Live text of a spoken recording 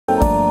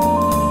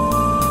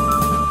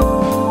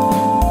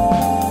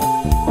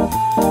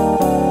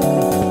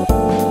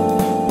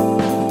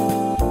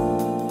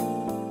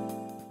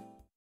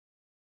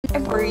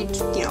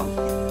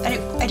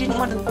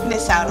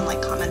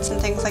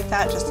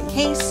that just in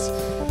case.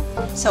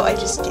 So I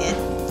just did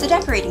the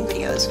decorating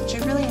videos, which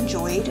I really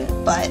enjoyed,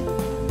 but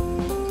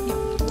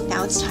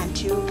now it's time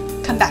to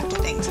come back to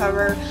things.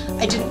 However,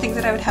 I didn't think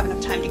that I would have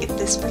enough time to get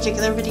this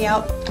particular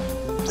video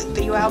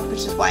out, which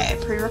is why I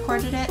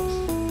pre-recorded it.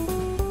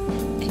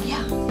 And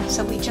yeah,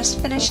 so we just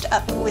finished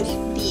up with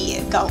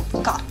the Goth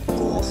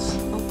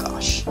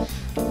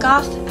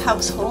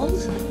household,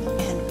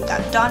 and we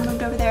got Dawn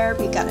moved over there.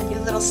 We got a new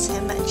little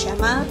sim,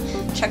 Gemma.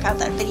 Check out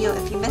that video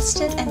if you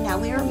missed it. And now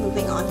we are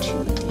moving on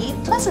to the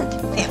Pleasant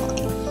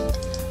family.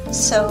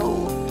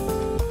 So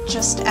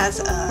just as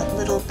a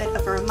little bit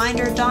of a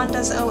reminder, Dawn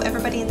does owe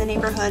everybody in the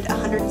neighborhood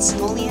 100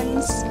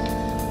 simoleons.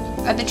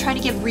 I've been trying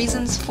to give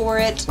reasons for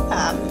it.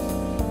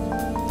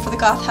 For the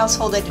Goth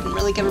household, I didn't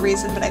really give a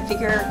reason, but I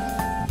figure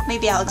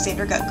maybe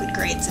Alexander got good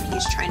grades and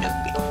he's trying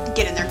to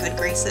get in their good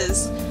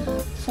graces.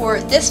 For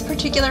this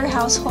particular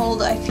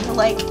household, I feel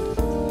like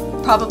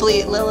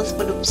probably Lilith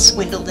would have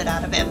swindled it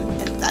out of him,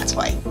 and that's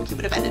why he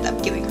would have ended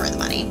up giving her the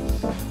money.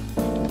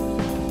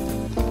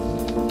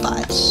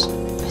 But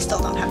I still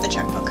don't have the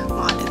checkbook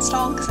mod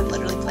installed because I'm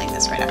literally playing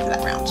this right after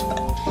that round, but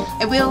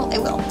I will.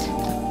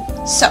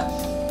 So,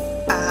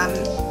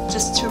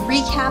 just to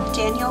recap,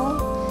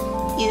 Daniel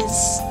is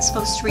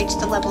supposed to reach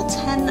the level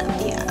 10 of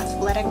the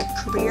athletic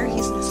career.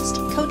 He's an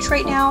assistant coach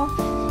right now.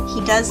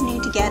 He does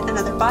need to get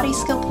another body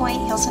skill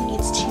point. He also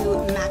needs to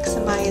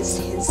maximize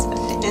his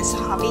fitness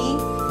hobby,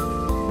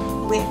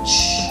 which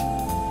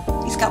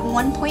he's got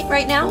 1 point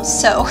right now,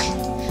 so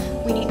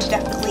we need to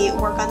definitely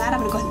work on that. I'm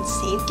going to go ahead and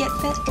save Get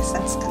Fit because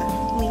that's going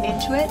to lean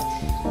into it.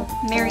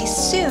 Mary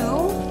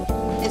Sue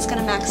is going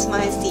to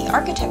maximize the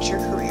architecture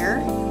career.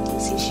 You can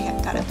see she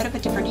got a bit of a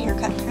different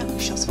haircut. Apparently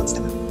she also wants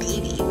to have a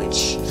baby,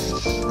 which,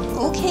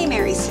 okay,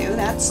 Mary Sue,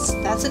 that's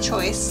a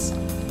choice.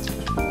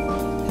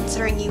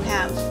 Considering you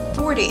have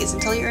 4 days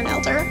until you're an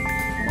elder.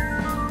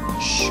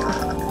 Sure.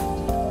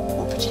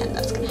 We'll pretend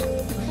that's going to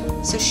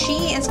happen. So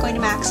she is going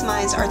to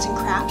maximize arts and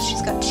crafts.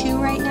 She's got 2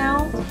 right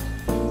now.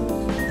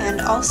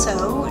 And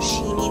also,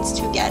 she needs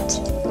to get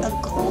a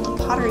gold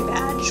pottery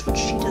badge, which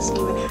she doesn't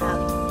even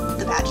have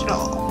the badge at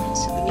all.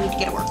 So we need to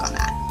get to work on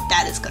that.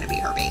 That is going to be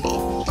her baby.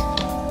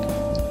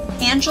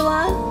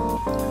 Angela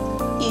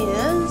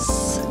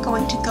is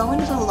going to go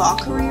into the law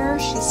career.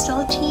 She's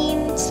still a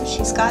teen, so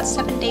she's got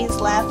 7 days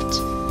left.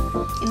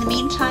 In the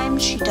meantime,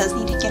 she does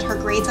need to get her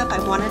grades up. I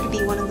want her to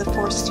be one of the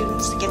 4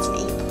 students that gets an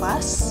A+.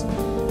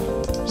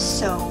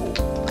 So,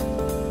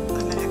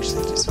 I'm gonna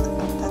actually just,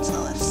 that's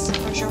Lilith.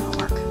 Where's your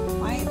homework?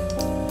 Why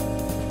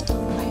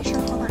is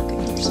your homework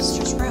in your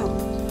sister's room?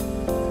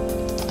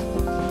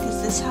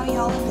 Is this how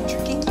y'all have been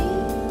tricking me?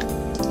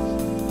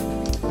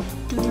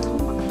 Do your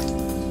homework.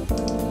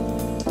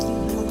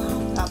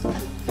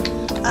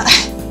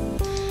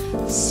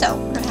 So,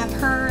 we're gonna have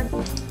her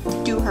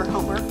do her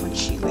homework when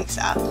she wakes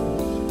up.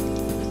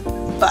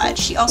 But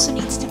she also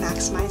needs to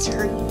maximize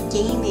her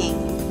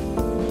gaming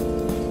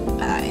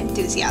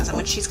enthusiasm,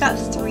 which she's got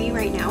 3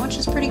 right now, which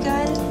is pretty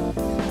good,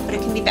 but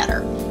it can be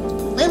better.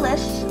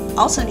 Lilith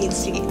also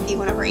needs to be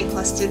one of our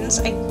A+ students.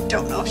 I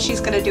don't know if she's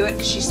going to do it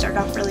because she started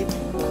off really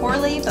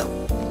poorly, but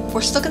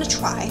we're still going to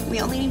try. We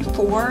only need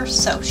 4,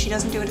 so if she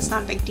doesn't do it, it's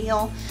not a big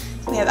deal.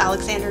 We have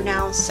Alexander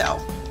now, so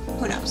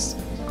who knows.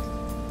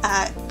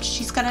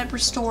 She's going to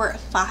restore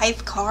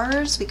 5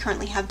 cars. We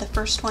currently have the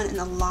first one in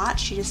the lot.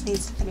 She just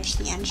needs to finish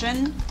the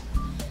engine.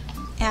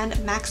 And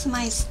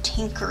maximize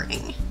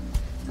tinkering,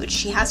 which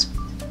she has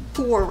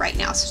 4 right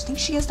now. So I think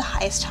she has the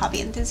highest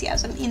hobby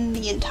enthusiasm in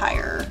the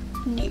entire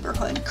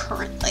neighborhood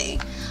currently.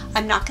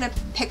 I'm not going to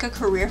pick a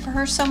career for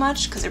her so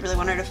much because I really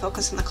want her to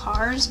focus on the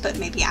cars, but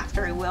maybe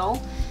after I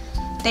will.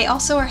 They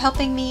also are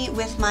helping me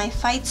with my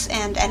fights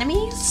and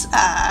enemies.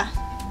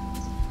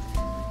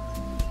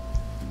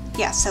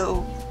 Yeah,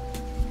 so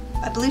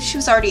I believe she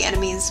was already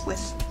enemies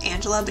with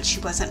Angela, but she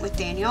wasn't with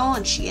Daniel,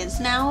 and she is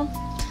now.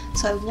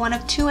 So I have 1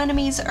 of 2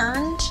 enemies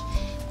earned,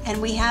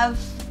 and we have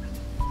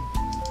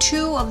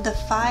 2 of the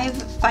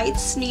 5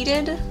 fights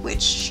needed,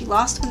 which she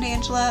lost one to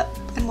Angela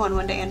and won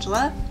one to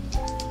Angela.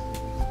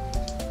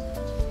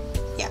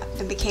 Yeah,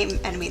 and became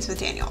enemies with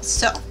Daniel.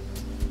 So,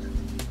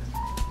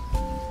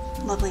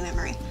 lovely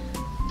memory.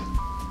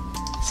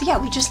 So yeah,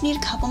 we just need a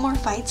couple more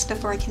fights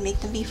before I can make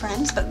them be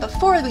friends, but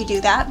before we do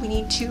that, we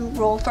need to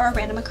roll for our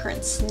random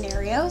occurrence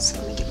scenarios. So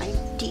let me get my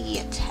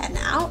D10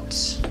 out.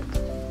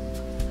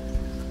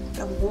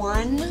 A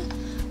 1.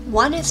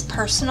 1 is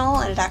personal,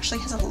 and it actually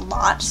has a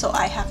lot, so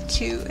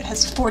it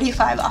has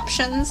 45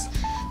 options.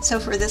 So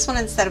for this one,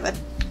 instead of a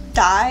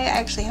die, I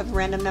actually have a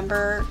random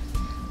number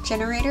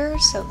generator,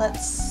 so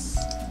let's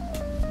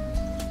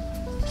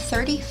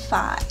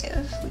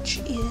 35, which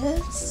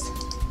is...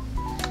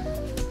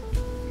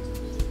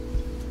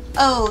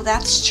 Oh,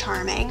 that's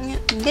charming.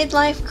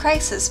 Midlife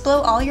crisis.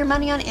 Blow all your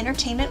money on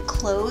entertainment,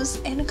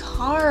 clothes, and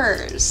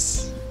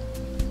cars.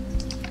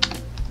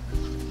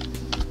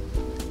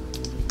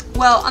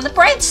 Well, on the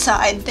bright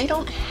side, they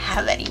don't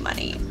have any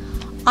money.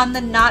 On the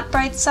not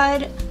bright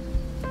side,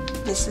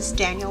 this is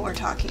Daniel we're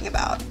talking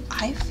about.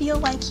 I feel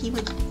like he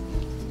would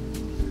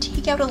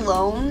take out a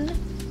loan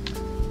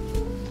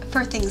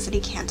for things that he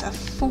can't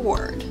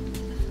afford.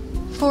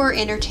 For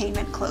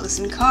entertainment, clothes,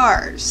 and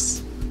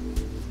cars.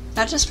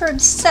 Not just for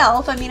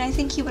himself, I mean, I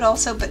think he would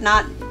also, but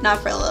not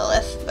for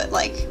Lilith, but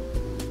like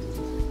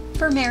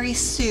for Mary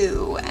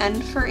Sue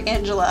and for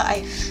Angela.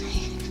 I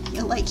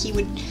feel like he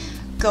would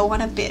go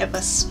on a bit of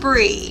a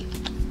spree.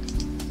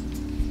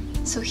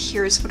 So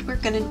here's what we're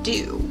gonna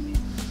do.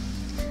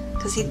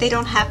 Because they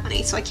don't have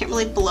money, so I can't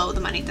really blow the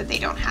money that they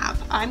don't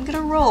have. I'm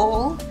gonna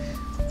roll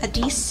a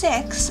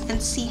d6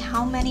 and see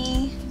how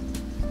many...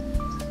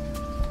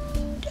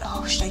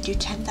 Oh, should I do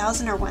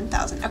 10,000 or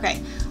 1,000?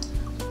 Okay.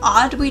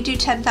 Odd we do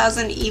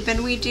 10,000,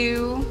 even we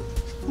do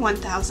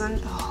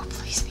 1,000. Oh,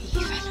 please be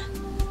even.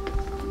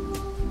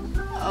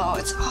 Oh,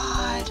 it's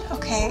odd.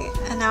 Okay,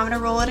 and now I'm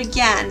gonna roll it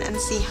again and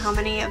see how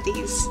many of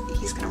these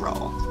he's gonna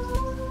roll.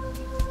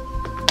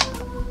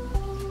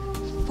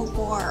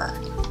 4.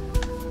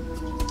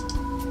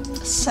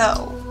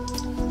 So,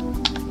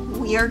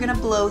 we are gonna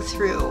blow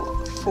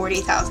through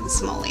 40,000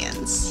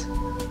 simoleons.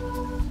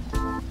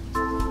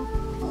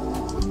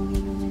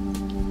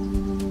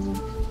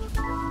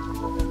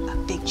 A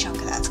big chunk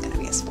of that's gonna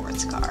be a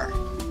sports car.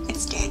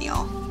 It's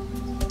Daniel.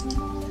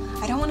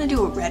 I don't want to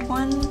do a red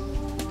one,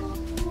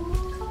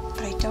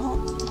 but I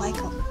don't like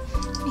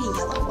maybe a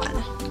yellow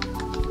one.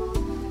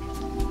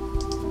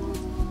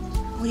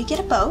 Would he get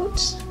a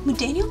boat? Would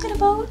Daniel get a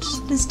boat?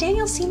 Does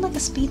Daniel seem like a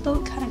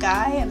speedboat kind of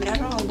guy? I mean, I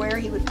don't know where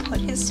he would put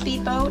his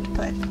speedboat,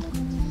 but...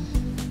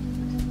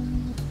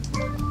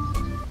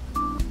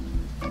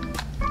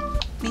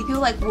 Maybe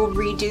we'll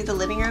redo the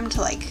living room to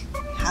like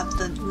have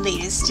the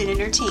latest in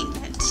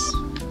entertainment.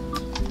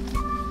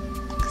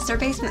 Because their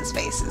basement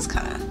space is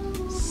kind of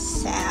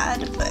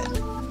sad, but...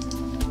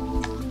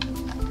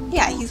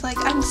 Yeah, he's like,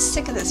 I'm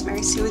sick of this,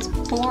 Mary Sue. It's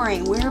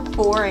boring. We're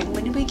boring.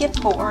 When did we get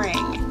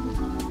boring?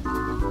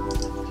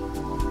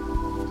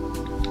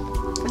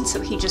 And so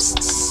he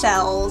just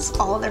sells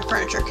all of their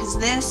furniture, because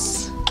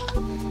this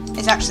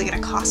is actually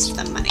going to cost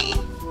them money.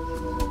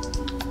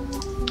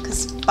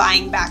 Because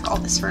buying back all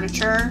this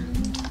furniture,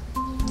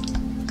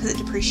 because it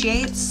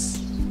depreciates,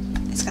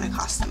 it's going to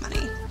cost them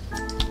money.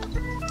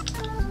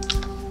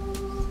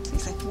 So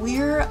he's like,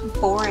 we're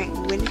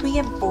boring. When did we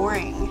get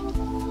boring?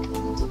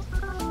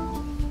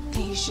 And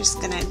he's just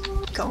going to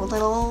go a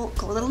little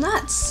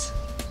nuts.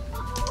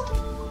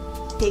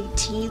 Big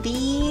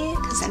TV,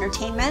 because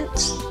entertainment.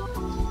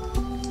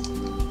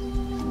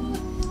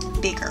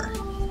 Bigger.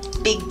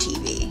 Big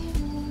TV.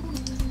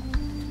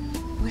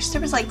 I wish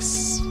there was like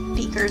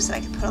speakers that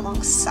I could put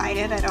alongside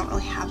it. I don't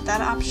really have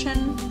that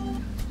option.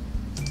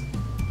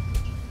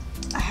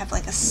 I have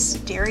like a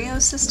stereo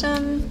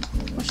system,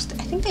 which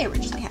I think they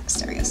originally had a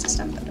stereo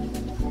system, but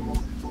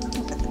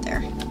I'll put it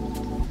there.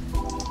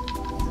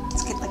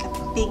 Let's get like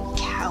a big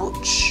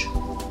couch.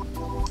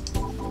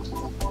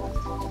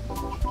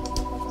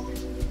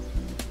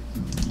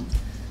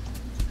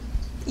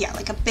 Yeah,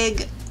 like a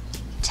big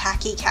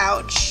tacky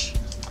couch.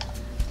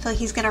 I feel like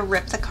he's gonna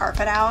rip the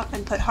carpet out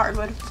and put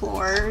hardwood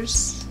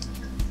floors.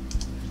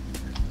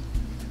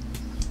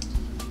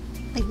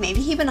 Like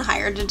maybe he even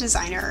hired a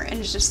designer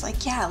and is just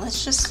like, yeah,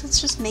 let's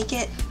just make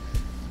it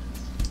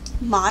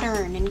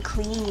modern and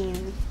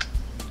clean.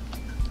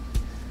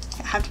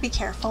 I have to be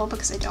careful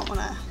because I don't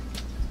want to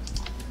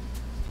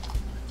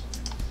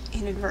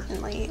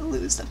inadvertently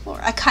lose the floor.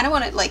 I kind of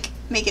want to like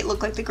make it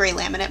look like the gray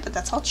laminate, but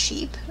that's all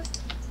cheap.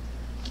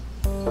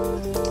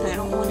 And I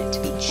don't want it to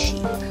be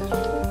cheap.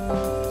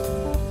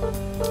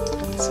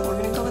 So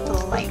we're gonna go with the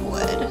light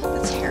wood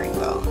that's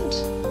herringboned.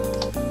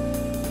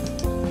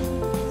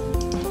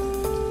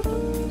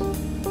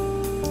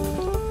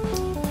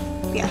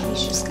 Yeah,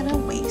 he's just gonna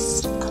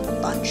waste a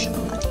bunch of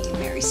money.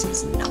 Mary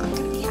Sue's not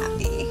gonna be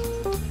happy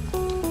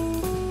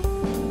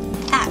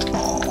at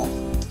all.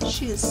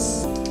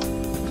 She's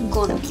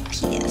gonna be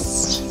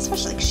pissed.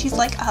 Especially because she's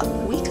like,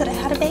 we could have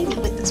had a baby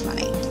with this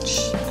money.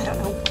 Which, I don't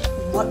know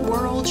what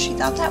world she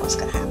thought that was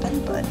gonna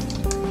happen, but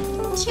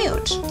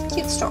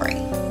cute story. I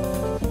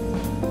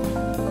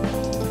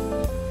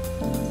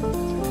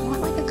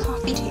want like a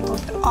coffee table,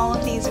 but all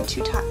of these are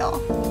 2-tile.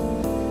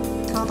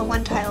 And all the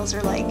 1-tiles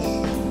are like,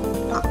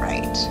 not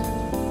right.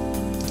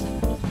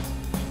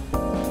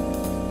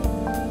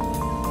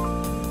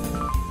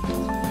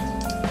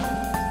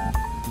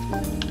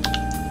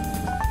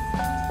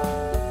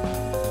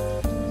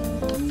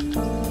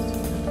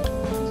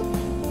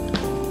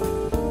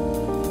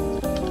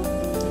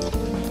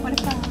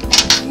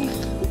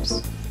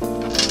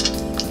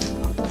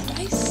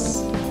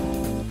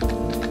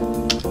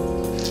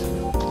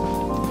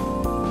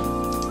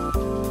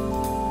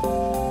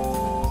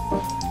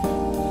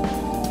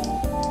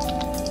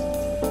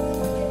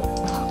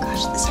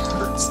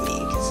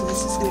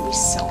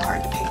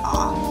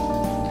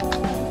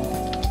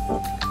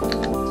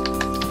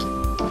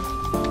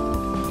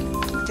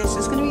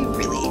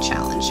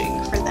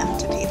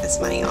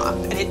 Money off,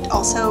 and it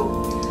also,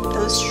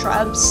 those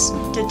shrubs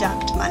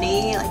deduct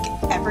money like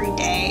every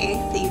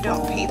day that you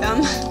don't pay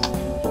them.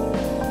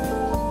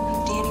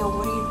 Daniel,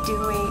 what are you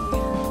doing?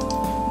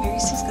 Mary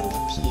Sue's gonna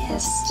be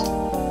pissed.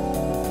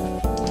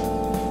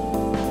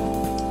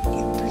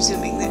 Yeah,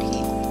 presuming that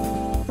he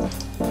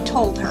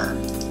told her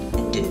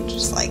and didn't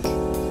just, like,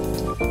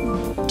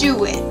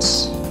 do it.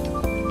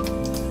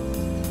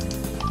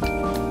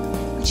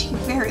 Which he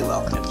very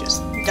well could have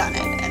just done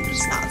it and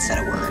just not said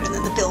a word, and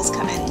then the bills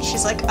come in and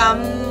she's like,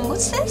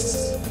 what's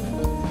this?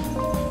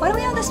 Why do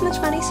we have this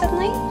much money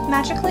suddenly?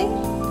 Magically?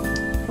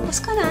 What's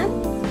going on?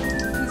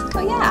 And he's like,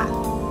 oh yeah.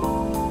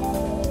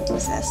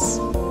 What's this?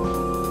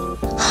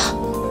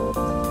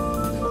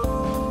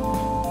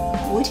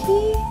 Would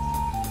he?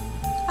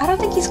 I don't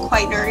think he's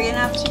quite nerdy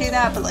enough to do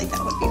that, but like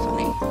that would be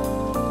funny.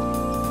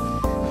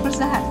 What is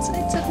that?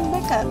 It's a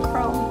mecha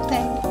chrome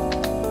thing.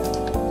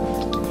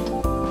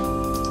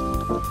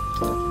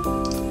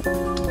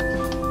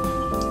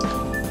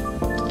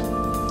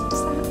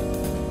 What's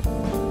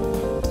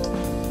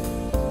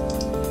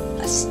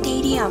that? A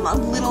stadium, a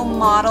little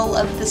model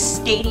of the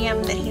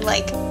stadium that he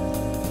like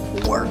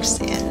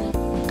works in.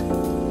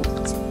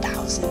 It's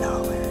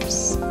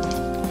 $1,000.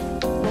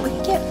 What would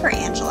he get for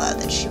Angela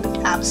that she would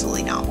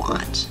absolutely not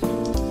want?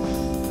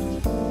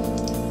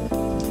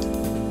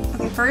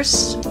 Okay,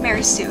 first,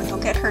 Mary Sue. He'll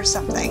get her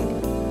something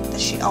that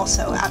she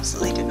also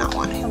absolutely did not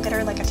want. He'll get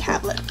her like a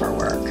tablet for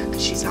work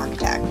because she's an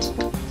architect.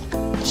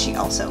 She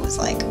also was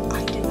like,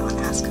 I did not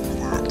ask for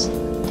that.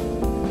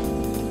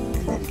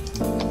 And then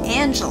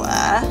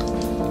Angela,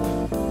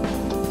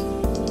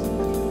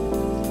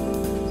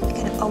 like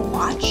a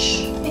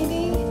watch,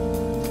 maybe?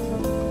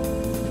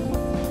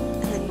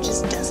 And then he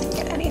just doesn't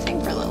get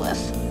anything for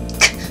Lilith.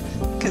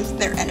 Because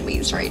they're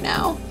enemies right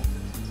now.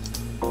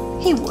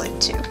 He would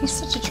too. He's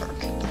such a jerk.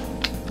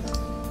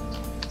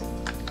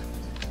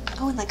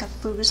 Oh, and like a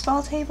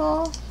foosball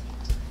table?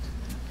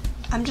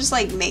 I'm just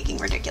like making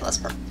ridiculous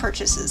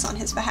purchases on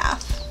his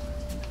behalf.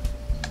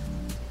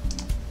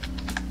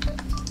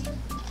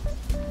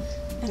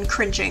 And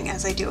cringing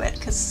as I do it,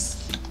 because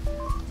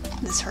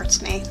this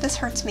hurts me. This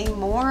hurts me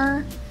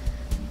more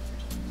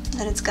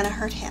than it's gonna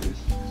hurt him.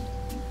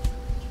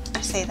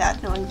 I say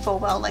that knowing full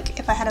well, like,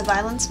 if I had a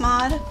violence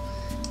mod,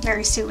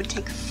 Mary Sue would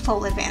take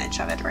full advantage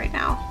of it right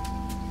now.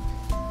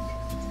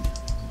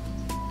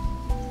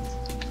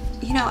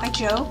 You know, I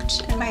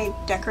joked in my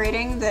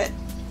decorating that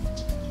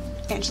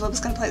Angela was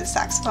gonna play the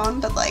saxophone,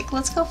 but like,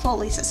 let's go full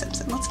Lisa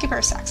Simpson. Let's give her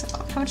a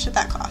saxophone. How much did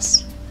that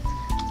cost?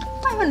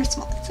 500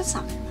 simoleons. That's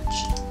not very much.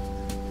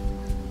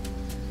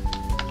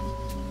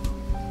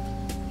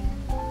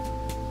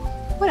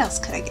 What else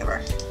could I give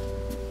her?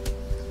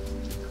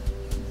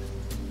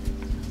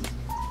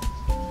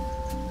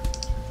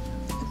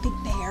 A big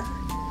bear.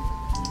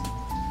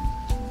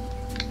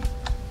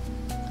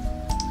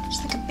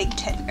 Just like a big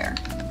teddy bear.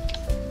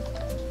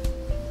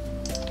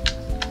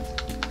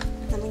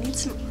 And then we need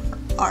some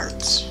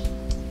art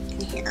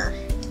in here.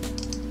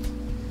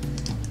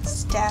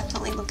 It's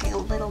definitely looking a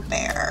little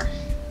bare.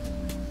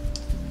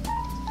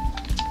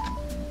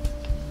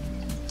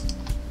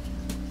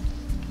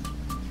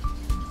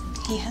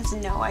 He has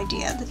no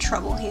idea the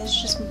trouble he has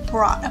just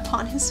brought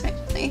upon his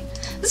family.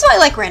 This is why I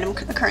like random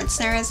occurrence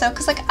scenarios though,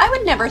 because like I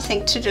would never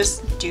think to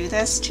just do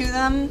this to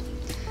them.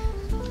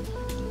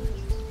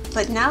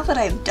 But now that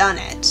I've done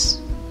it,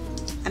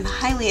 I'm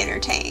highly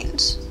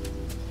entertained.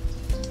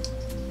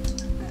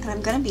 And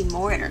I'm gonna be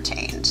more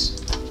entertained.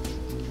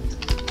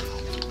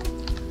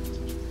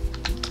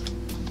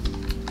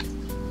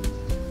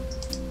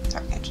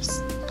 Sorry, I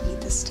just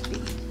need this to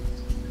be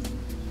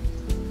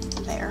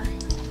there.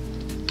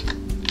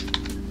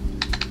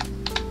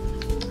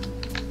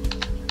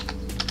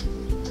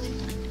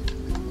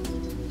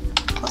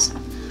 Close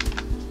enough.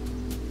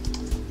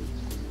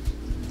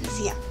 Because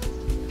yeah,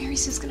 Mary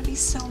Sue's gonna be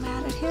so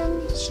mad at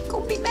him. She's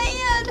gonna be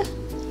mad.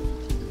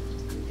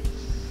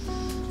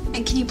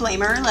 And can you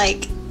blame her?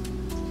 Like,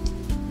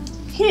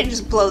 he didn't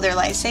just blow their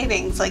life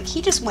savings, like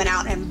he just went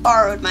out and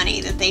borrowed money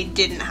that they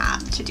didn't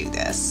have to do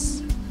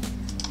this.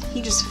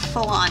 He just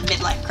full on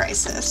midlife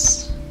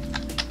crisis.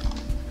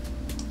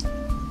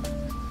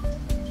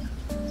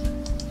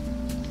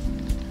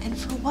 And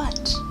for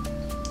what?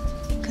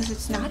 Because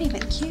it's not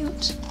even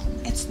cute.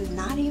 It's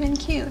not even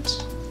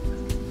cute.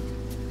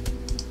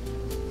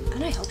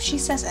 And I hope she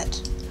says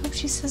it. I hope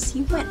she says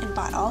you went and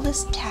bought all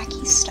this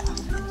tacky stuff,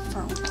 and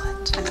for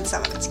what? I mean,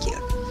 some of it's cute.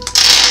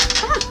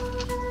 Come on.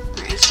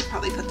 I should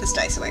probably put this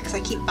dice away because I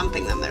keep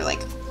bumping them. They're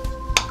like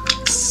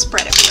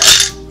spread everywhere.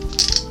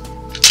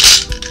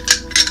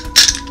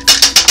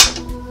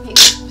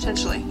 Maybe,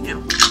 potentially, you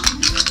know,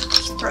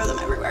 just throw them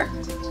everywhere.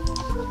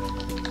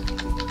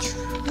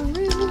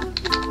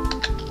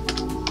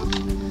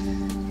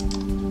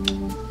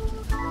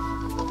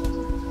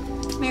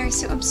 Mary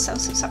Sue, I'm so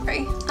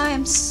sorry. I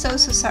am so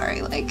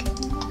sorry. Like,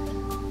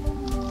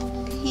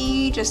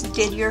 he just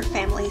did your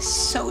family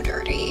so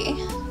dirty.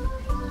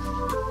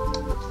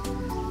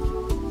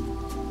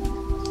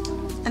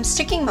 I'm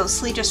sticking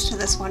mostly just to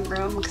this one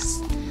room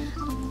because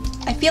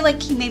I feel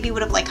like he maybe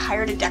would have like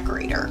hired a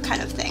decorator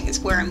kind of thing is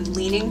where I'm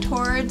leaning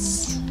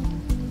towards.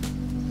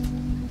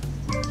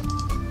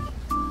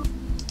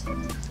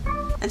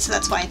 And so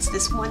that's why it's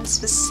this one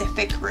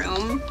specific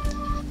room.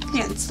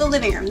 Yeah, it's the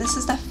living room. This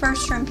is the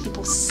first room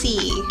people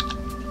see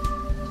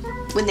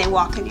when they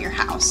walk into your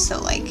house. So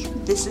like,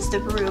 this is the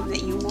room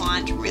that you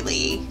want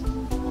really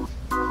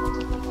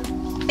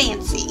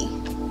fancy.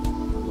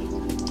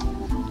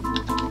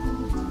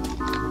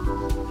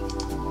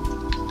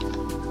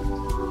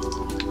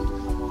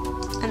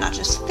 And not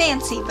just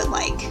fancy, but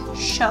like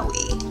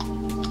showy.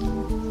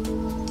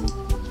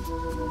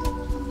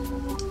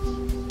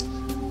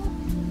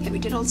 Okay, we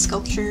did old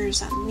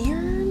sculptures, a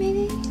mirror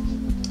maybe?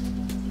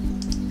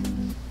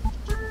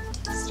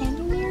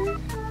 Standing mirror?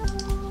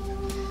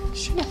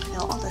 Just trying to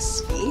fill all the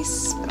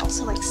space, but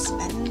also like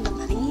spend the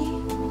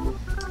money.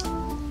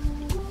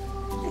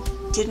 I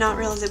did not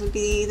realize it would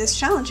be this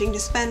challenging to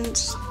spend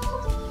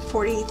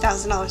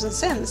 $40,000 in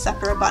Sims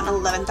after I bought an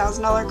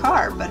 $11,000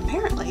 car, but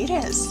apparently it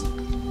is.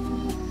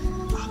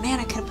 Oh man,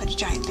 I could have put a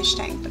giant fish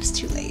tank, but it's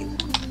too late.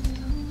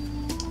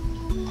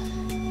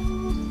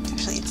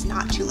 Actually, it's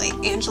not too late.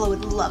 Angela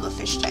would love a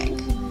fish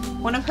tank.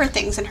 One of her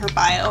things in her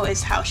bio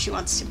is how she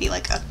wants to be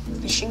like a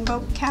fishing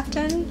boat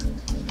captain.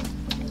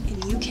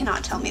 And you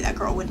cannot tell me that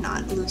girl would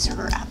not lose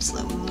her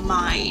absolute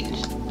mind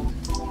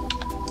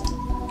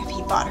if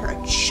he bought her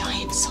a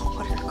giant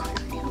saltwater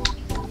aquarium.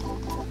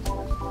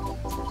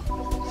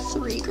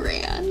 $3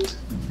 grand.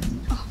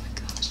 Oh my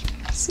gosh,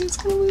 Mary Sue's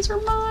gonna lose her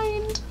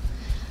mind.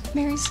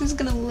 Mary Sue's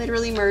gonna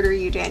literally murder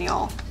you,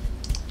 Daniel.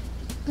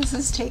 This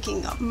is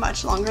taking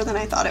much longer than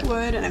I thought it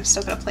would, and I'm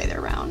still gonna play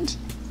their round.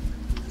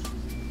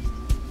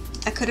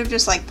 I could have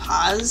just like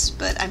paused,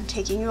 but I'm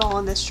taking you all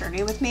on this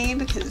journey with me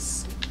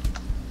because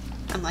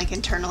I'm like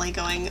internally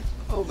going,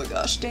 oh my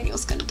gosh,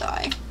 Daniel's gonna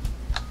die.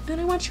 And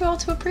I want you all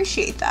to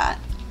appreciate that.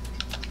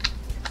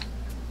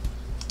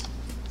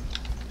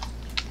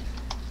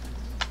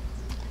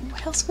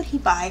 What else would he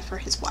buy for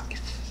his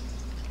wife?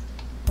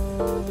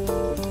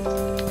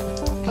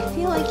 I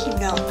feel like he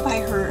would buy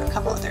her a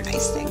couple other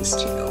nice things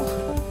too.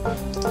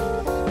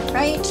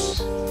 Right?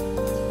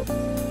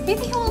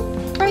 Maybe he'll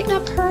brighten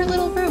up her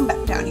little room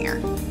back down here.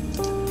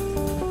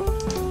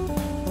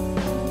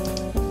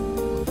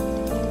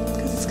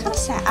 Because it's kind of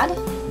sad.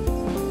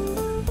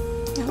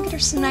 You know, get her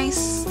some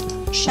nice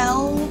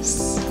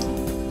shelves.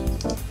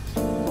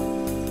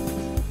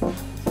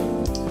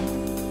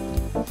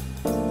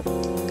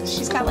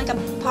 She's got like a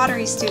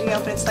pottery studio,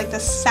 but it's like the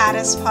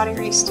saddest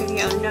pottery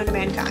studio known to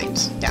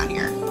mankind down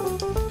here.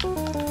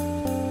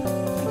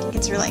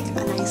 Gets her like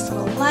a nice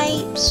little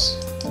light.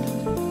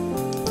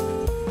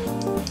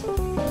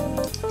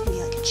 Maybe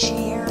like a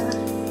chair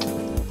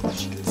where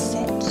she can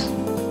sit.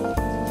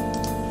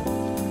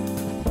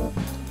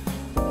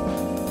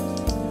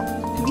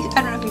 I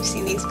don't know if you've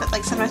seen these, but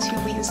like sometimes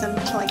people use them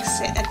to like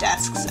sit at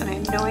desks, and I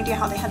have no idea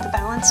how they had the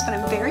balance, but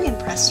I'm very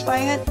impressed by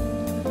it.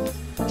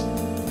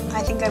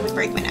 I think I would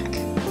break my neck.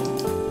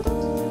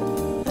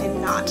 I'm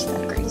not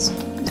that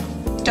graceful. No,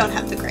 don't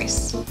have the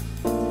grace.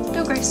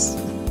 No grace.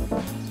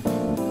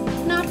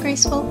 Not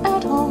graceful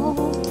at all.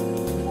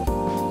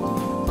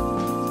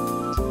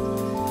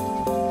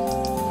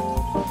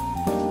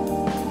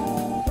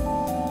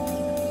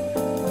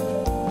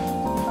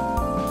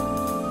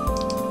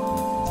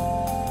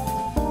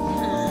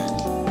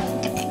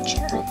 Like an egg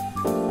chair.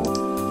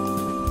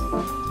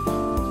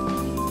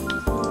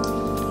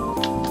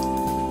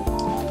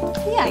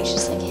 Yeah, he's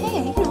just like,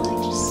 hey, you know,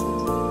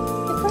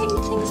 I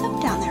brighten things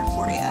up down there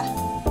for you.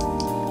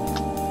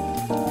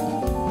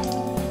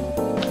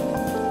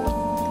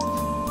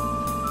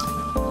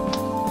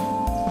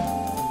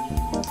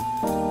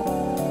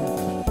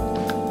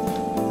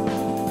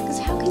 Because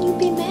how can you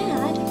be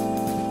mad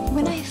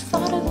when I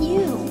thought of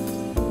you?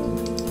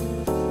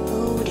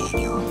 Oh,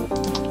 Daniel.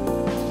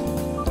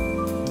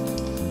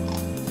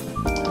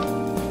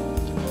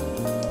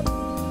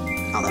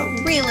 Although,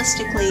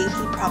 realistically,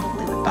 he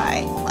probably would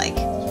buy, like,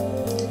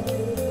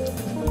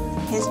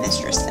 his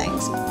mistress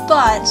things.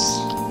 But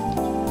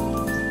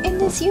in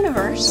this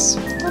universe,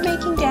 we're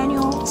making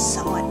Daniel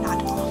somewhat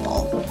not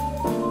awful.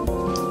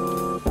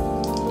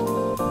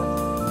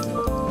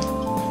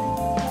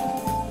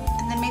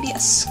 And then maybe a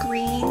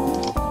screen.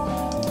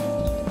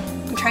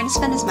 I'm trying to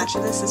spend as much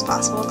of this as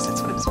possible because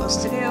that's what I'm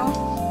supposed to do.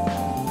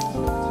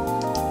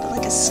 But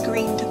like a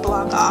screen to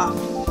block off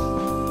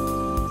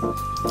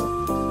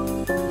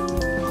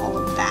all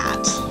of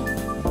that.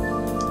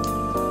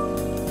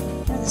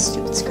 What are the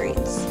stupid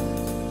screens?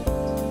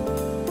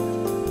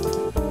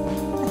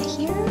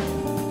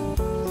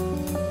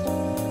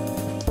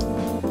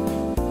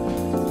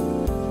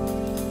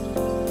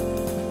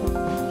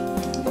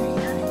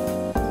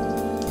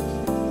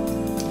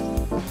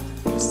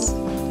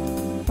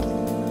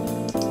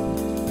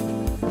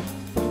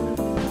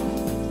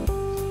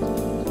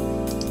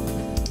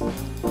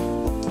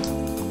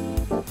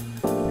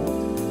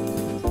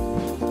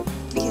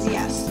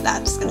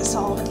 That's gonna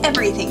solve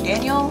everything,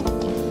 Daniel.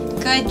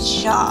 Good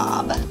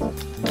job.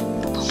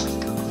 Oh my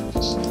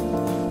gosh.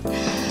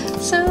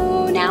 So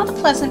now the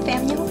Pleasant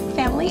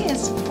family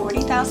is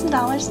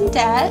 $40,000 in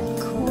debt.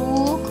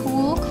 Cool,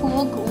 cool,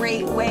 cool.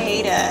 Great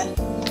way to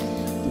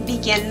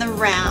begin the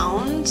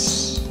round.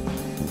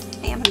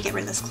 Hey, I'm gonna get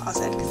rid of this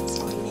closet because it's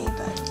annoying me,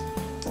 but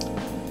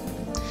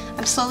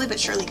I'm slowly but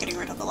surely getting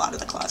rid of a lot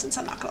of the closets,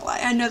 I'm not gonna lie.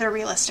 I know they're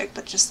realistic,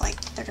 but just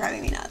like, they're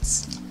driving me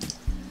nuts.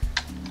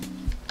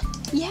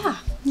 Yeah,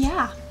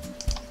 yeah.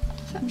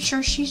 I'm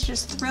sure she's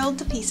just thrilled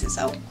to pieces.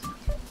 Oh.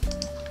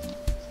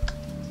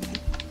 I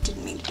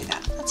didn't mean to do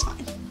that. That's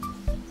fine.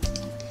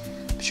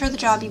 I'm sure the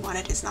job you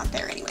wanted is not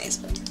there anyways,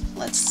 but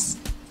let's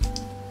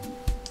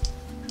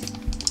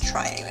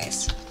try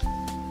anyways.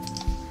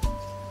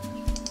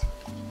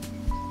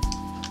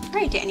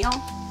 Alright, Daniel.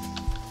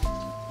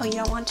 Oh, you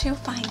don't want to?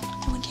 Fine.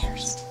 No one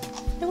cares.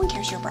 No one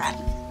cares you're a brat.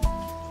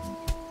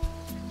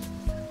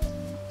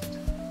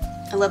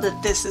 I love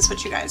that this is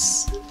what you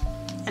guys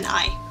and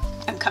I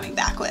am coming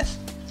back with.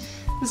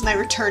 This is my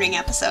returning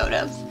episode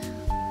of,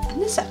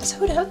 and this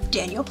episode of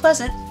Daniel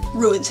Pleasant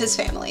ruins his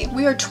family.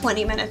 We are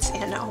 20 minutes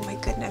in, oh my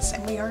goodness,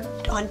 and we are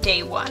on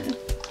day 1.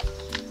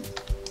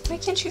 Why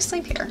can't you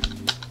sleep here?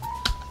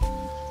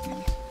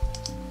 Okay.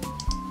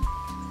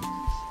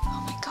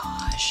 Oh my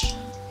gosh.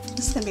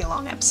 This is gonna be a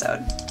long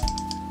episode.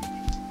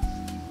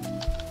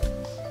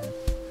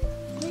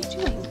 What are you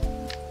doing?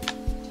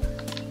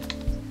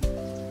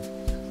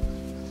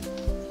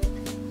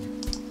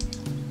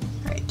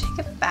 Alright, take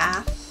a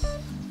bath.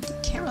 You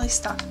can't really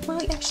stop.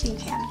 Well, actually you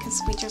can,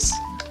 because we just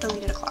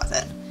deleted a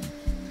closet.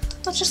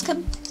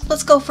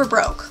 Let's go for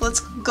broke. Let's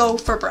go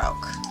for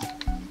broke.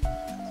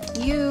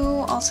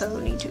 You also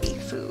need to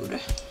eat food.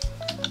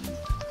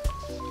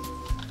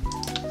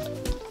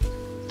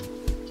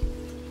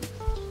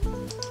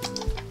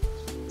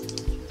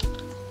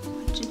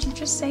 Did you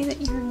just say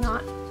that you're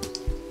not?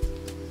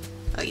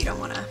 Oh, you don't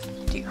want to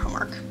do your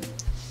homework.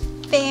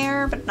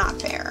 Fair, but not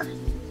fair.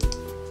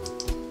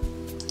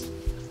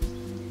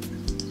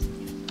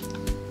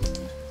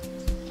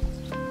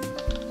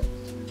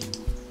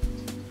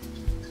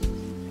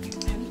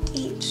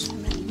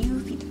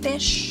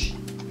 Fish.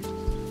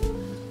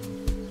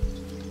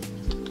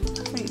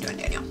 What are you doing,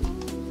 Daniel?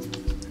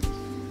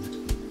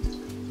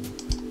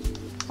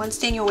 Once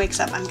Daniel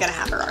wakes up, I'm gonna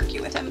have her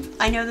argue with him.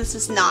 I know this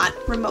is not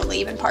remotely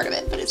even part of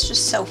it, but it's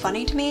just so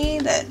funny to me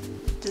that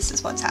this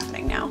is what's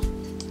happening now.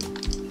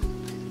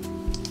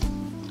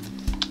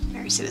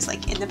 Mary Sue is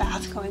like in the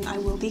bath going, I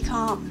will be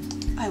calm.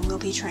 I will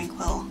be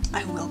tranquil.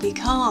 I will be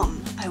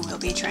calm. I will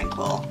be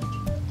tranquil.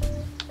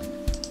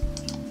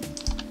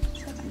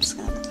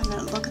 So I'm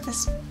gonna look at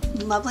this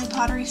lovely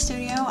pottery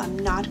studio. I'm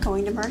not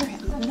going to murder him.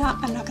 I'm not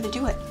going to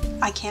do it.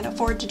 I can't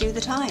afford to do the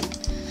time.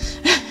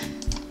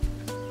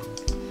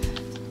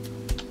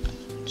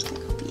 I'm just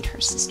going to go feed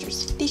her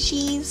sister's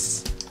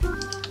fishies.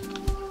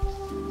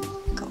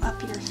 Go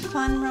up your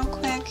fun real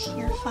quick.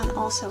 Your fun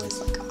also is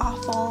like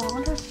awful. I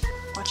wonder if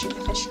watching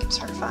the fish gives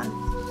her fun.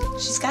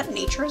 She's got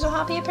nature as a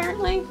hobby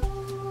apparently.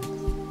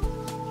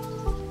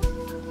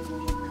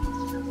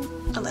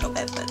 A little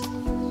bit, but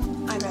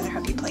I'd rather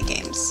have you play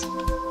games.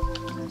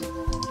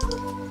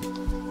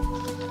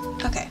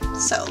 Okay,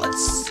 so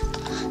let's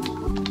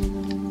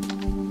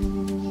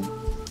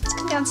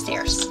come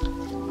downstairs.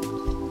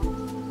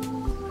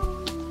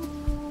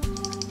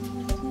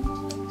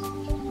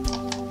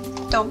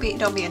 Don't be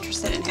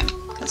interested in him,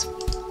 because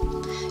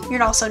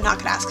you're also not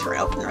gonna ask for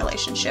an open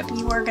relationship.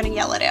 You are gonna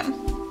yell at him,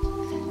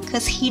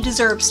 because he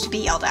deserves to be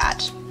yelled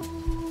at.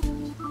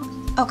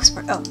 Oh, because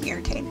we're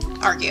irritated.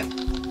 Argue.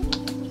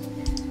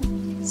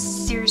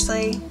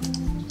 Seriously,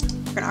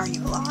 we're gonna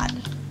argue a lot.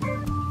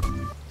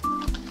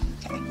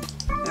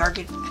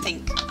 Argued, I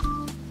think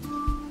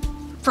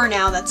for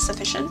now that's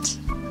sufficient.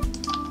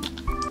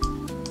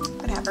 I'm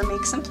gonna have her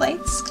make some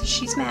plates because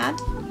she's mad.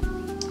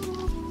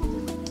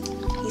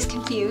 He's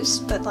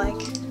confused, but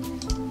like,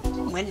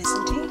 when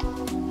isn't he?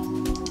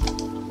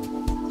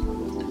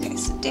 Okay,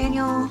 so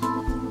Daniel,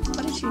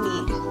 what did you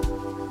need?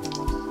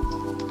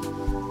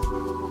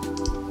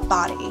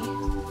 Body.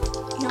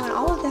 You know, in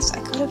all of this, I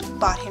could have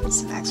bought him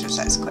some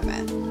exercise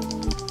equipment.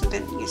 Would have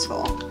been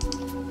useful.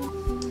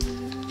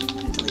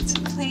 Delete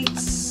some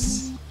plates.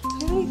 Do you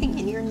have anything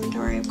in your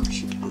inventory? Of course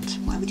you don't.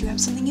 Why would you have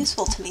something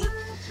useful to me?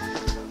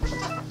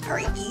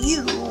 Alright,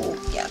 you.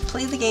 Yeah,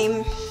 play the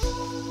game.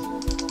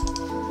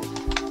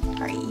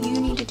 Alright,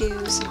 you need to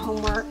do some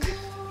homework.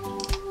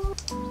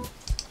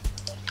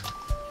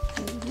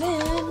 And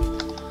then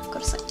go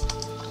to sleep.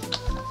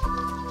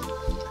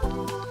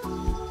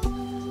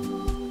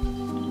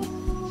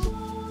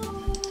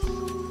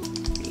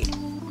 Read.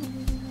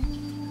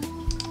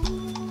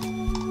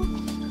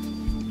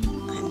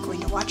 I'm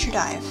going to watch her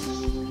dive.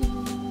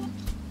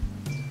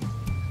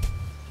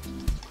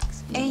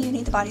 A, you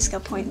need the body skill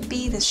point.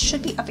 B, this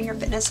should be upping your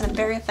fitness, and I'm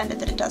very offended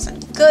that it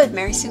doesn't. Good,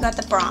 Mary Sue got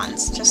the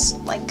bronze,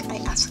 just like I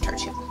asked her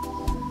to.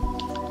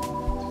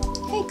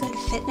 Okay, good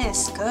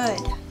fitness, good.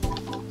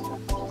 I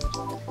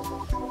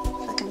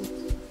feel like I'm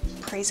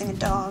praising a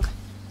dog.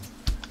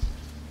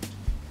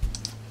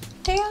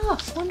 Day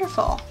off,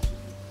 wonderful.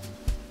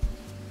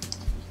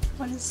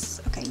 What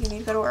is, okay, you need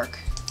to go to work.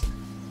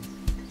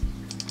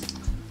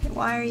 Okay,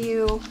 why are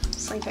you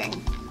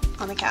sleeping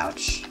on the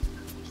couch?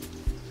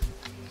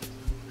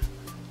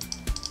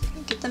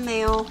 Get the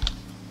mail.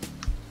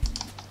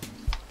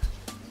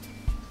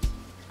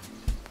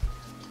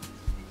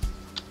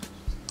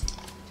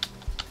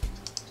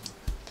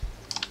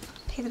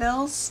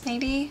 bills,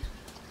 maybe?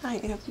 I don't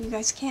even know if you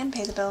guys can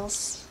pay the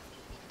bills.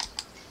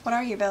 What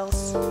are your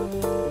bills?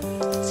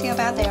 See how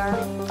bad they are.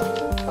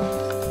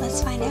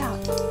 Let's find out.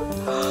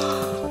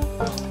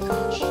 Oh my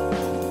gosh.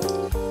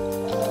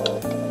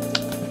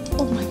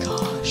 Oh my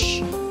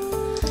gosh.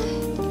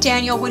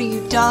 Daniel, what have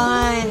you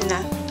done?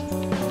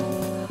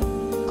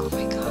 Oh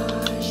my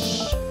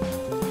gosh.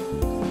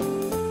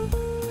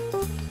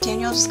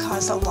 Daniel just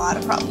caused a lot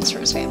of problems for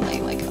his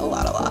family. Like, a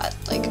lot.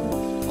 Like,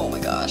 oh my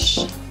gosh.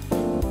 I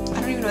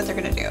don't even know what they're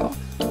gonna do.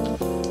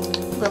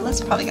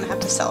 Lilith's probably gonna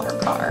have to sell her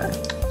car.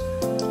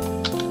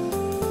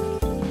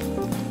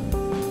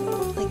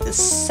 Like, the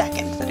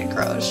second that it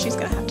grows, she's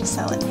gonna have to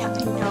sell it. Yeah,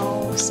 I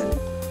know. So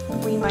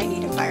we might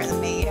need to fire the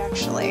maid,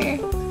 actually. I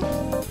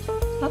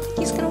don't think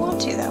he's gonna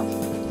want to, though.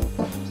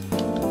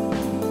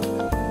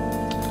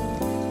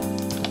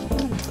 I'm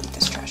gonna delete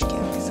this trash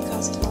can because it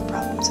causes more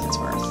problems than it's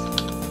worth.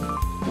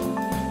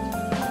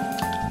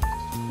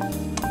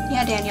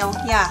 Yeah, Daniel.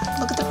 Yeah,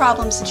 look at the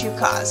problems that you've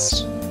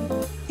caused.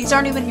 These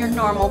aren't even your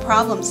normal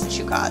problems that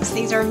you caused.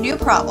 These are new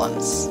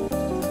problems.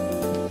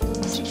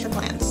 Stick to your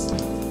plans.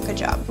 Good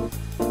job.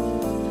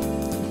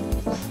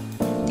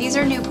 These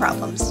are new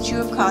problems that you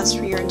have caused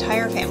for your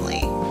entire family.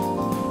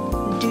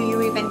 Do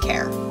you even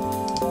care?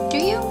 Do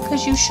you?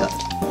 Because you should.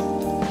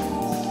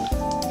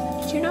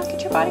 Did you not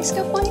get your body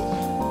skill point?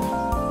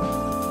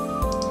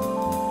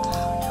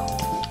 Oh no.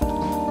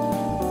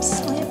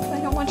 Slip. I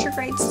don't want your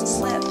grades to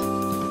slip.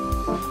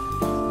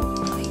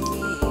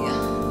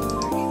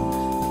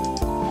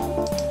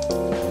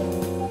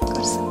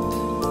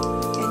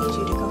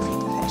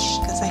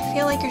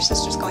 Your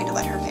sister's going to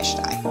let her fish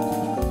die.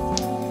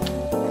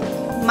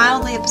 I'm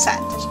mildly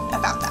upset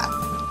about that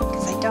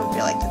because I don't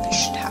feel like the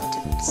fish should have to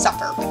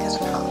suffer because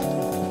of her.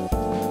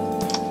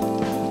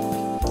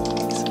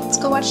 Okay, so let's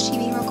go watch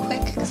TV real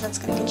quick because that's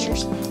going to get your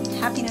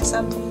happiness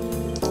up.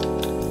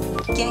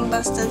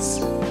 Gangbusters.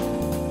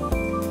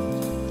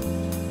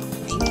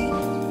 Maybe.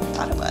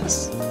 Thought it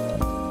was.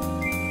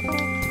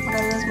 What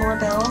are those more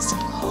bills?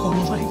 Oh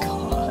my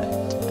god.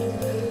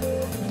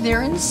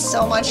 They're in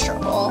so much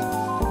trouble.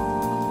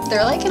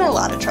 They're like in a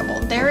lot of trouble.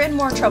 They're in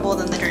more trouble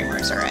than the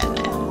Dreamers are in,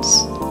 and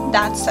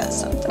that says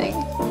something.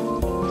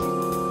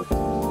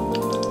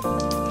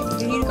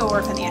 You need to go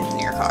work on the engine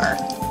of your car,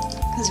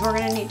 because we're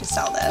going to need to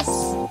sell this.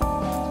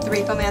 The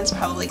Repo Man's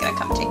probably going to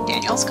come take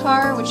Daniel's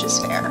car, which is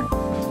fair.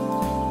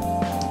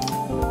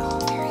 Oh,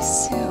 Mary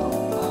Sue.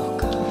 Oh,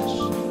 gosh.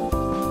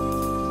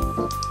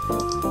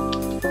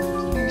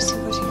 Mary Sue,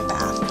 go take a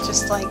bath.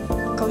 Just, like,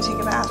 go take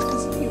a bath,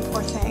 because you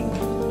poor thing.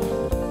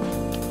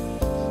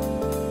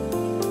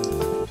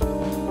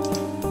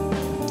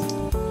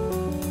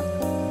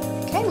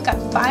 We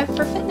got 5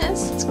 for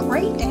fitness. It's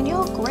great,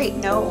 Daniel. Great.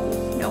 No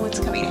one's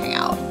coming to hang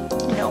out.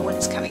 No one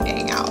is coming to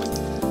hang out.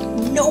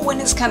 No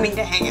one is coming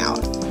to hang out.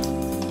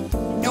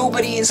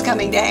 Nobody is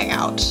coming to hang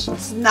out.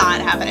 It's not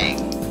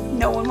happening.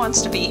 No one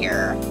wants to be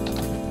here.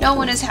 No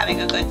one is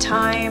having a good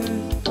time.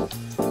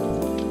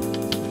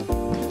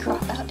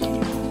 Crop out,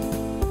 Daniel.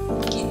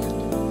 Yeah.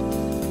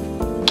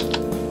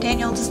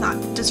 Daniel does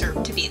not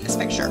deserve to be in this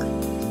picture.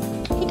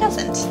 He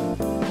doesn't.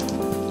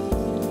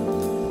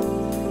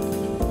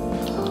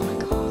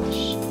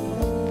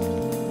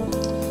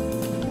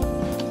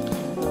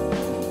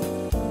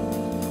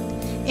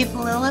 If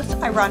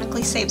Lilith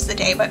ironically saves the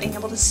day by being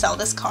able to sell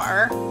this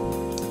car,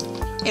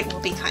 it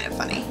will be kind of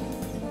funny.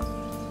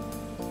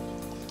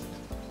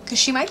 Because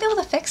she might be able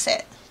to fix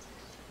it.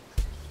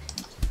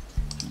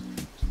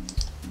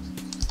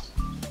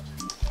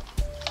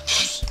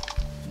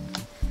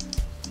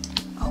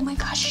 Oh my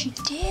gosh, she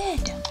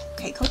did!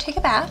 Okay, go take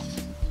a bath.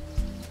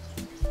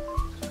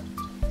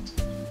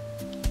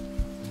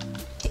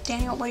 Hey,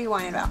 Daniel, what are you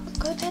whining about?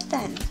 Go to bed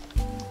then.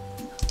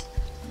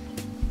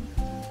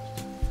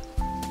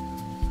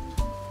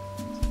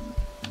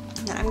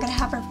 I'm gonna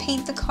have her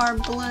paint the car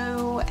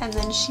blue, and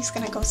then she's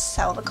gonna go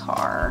sell the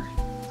car.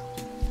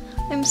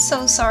 I'm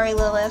so sorry,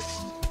 Lilith.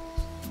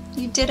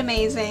 You did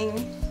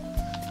amazing.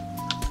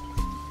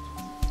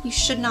 You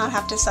should not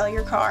have to sell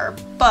your car,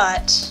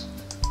 but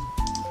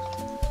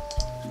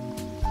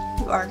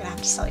you are gonna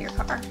have to sell your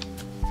car.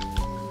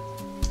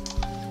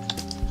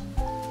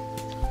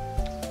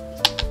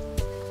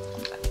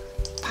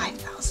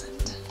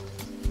 $5,000.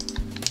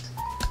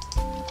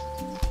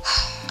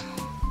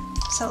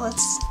 So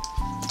let's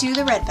do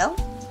the red bill.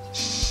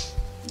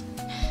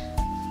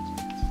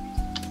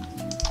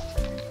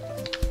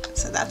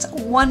 So that's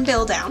 1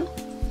 bill down.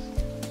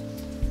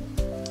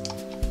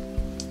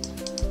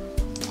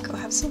 Go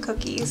have some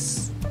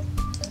cookies.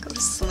 Go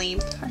to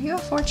sleep. Are you a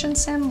fortune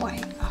sim?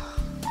 Why? Oh,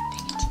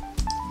 dang it.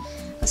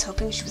 I was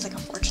hoping she was like a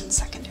fortune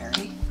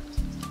secondary.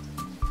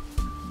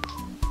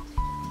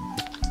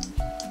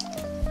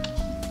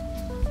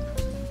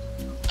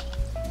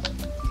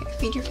 Okay,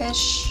 feed your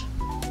fish.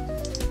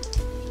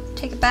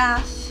 Take a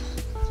bath.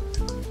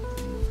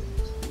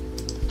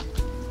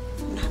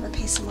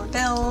 Some more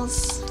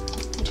bills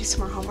and do some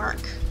more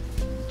homework.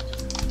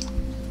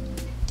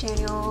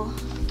 Daniel.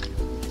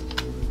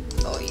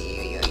 Oh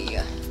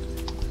yeah.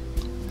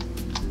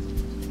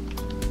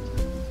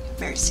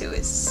 Mary Sue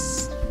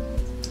is...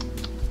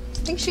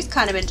 I think she's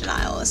kind of in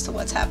denial as to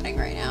what's happening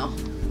right now.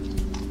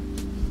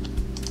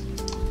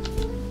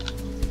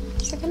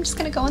 She's like, I'm just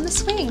gonna go in the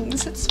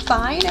swings. It's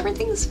fine.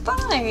 Everything's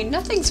fine.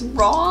 Nothing's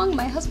wrong.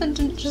 My husband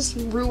didn't just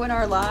ruin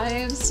our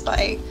lives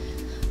by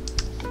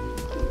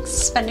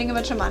spending a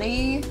bunch of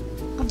money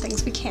on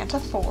things we can't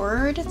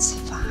afford. It's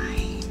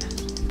fine.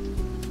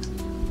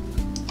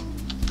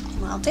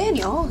 Well,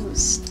 Daniel,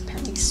 who's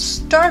apparently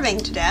starving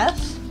to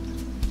death,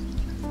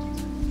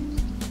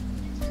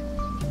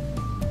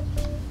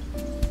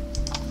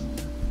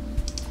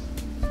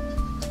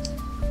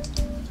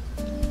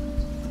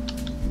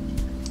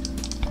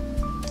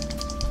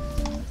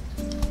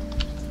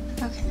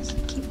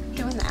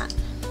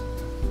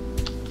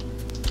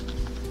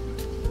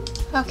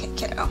 okay,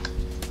 kiddo.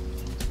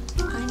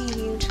 I need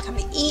you to come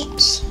and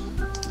eat.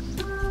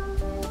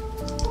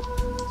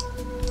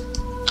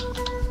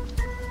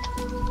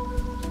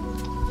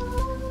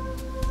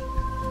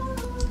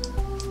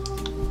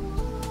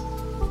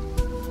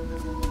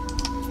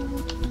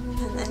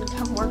 And then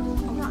come work.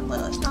 Oh, not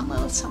Lilith. Not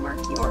Lilith's homework.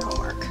 Your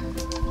homework.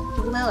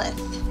 Lilith.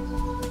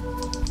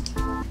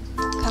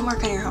 Come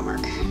work on your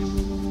homework.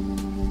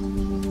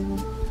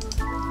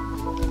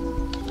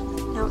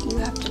 No, you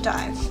have to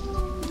dive.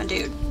 My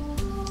dude.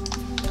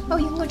 Oh,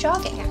 you can go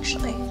jogging,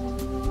 actually.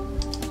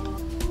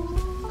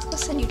 I'll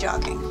send you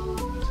jogging.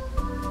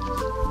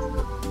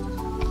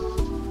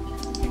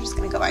 You're just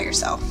gonna go by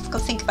yourself. Go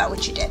think about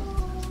what you did.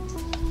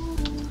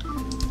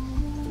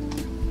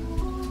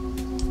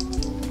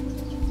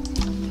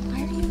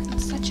 Why are you in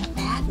such a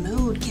bad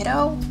mood,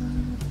 kiddo?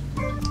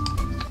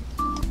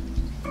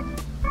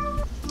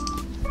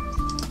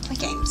 Play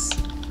games.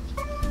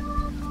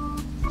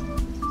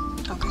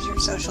 Oh, because your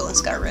social is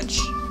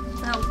garbage.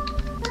 Well,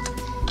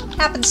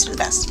 happens to the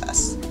best of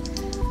us.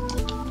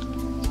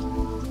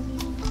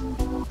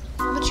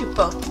 How about you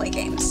both play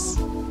games?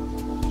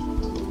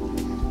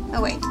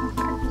 Oh wait,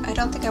 I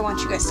don't think I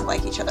want you guys to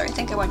like each other. I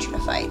think I want you to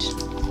fight.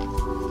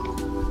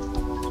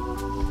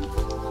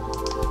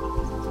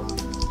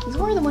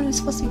 You're the one who's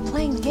supposed to be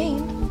playing the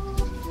game.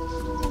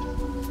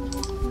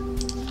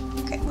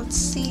 Okay, let's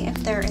see if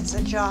there is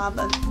a job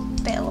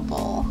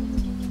available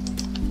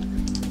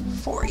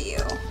for you.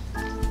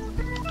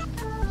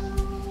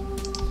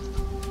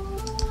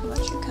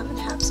 Come and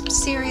have some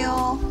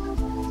cereal,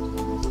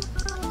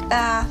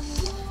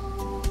 bath,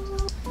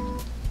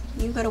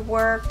 you go to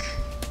work.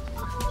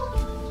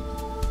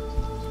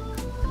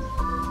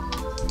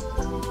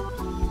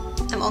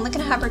 I'm only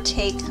gonna have her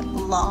take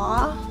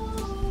law,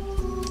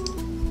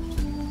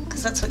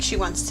 because that's what she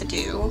wants to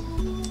do,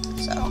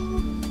 so.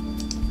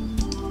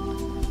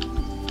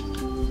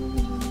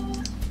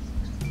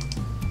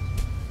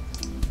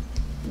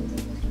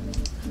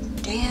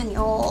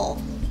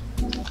 Daniel.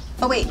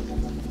 Oh wait.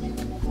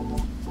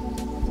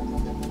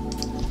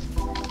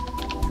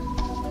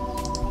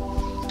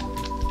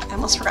 I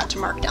almost forgot to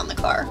mark down the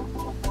car.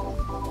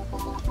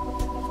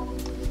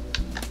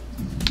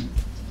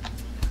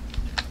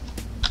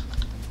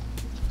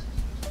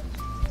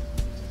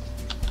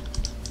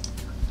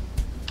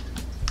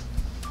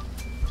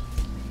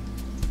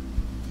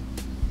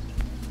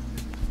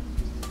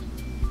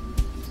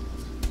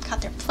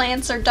 God, their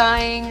plants are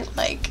dying.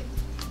 Like,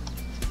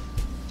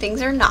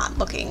 things are not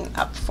looking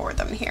up for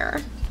them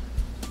here.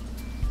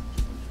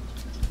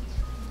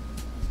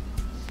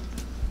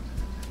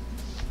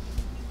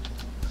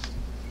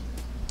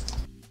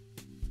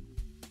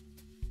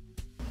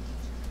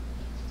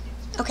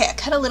 Okay, I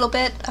cut a little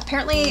bit.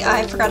 Apparently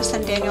I forgot to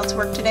send Daniel to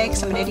work today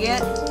because I'm an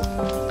idiot.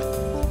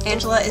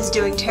 Angela is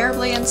doing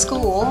terribly in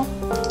school,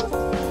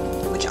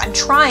 which I'm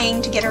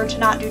trying to get her to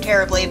not do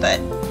terribly,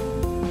 but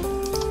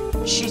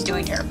she's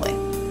doing terribly.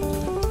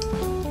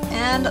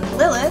 And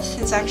Lilith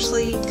is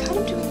actually kind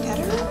of doing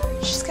better.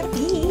 She's got a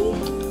B.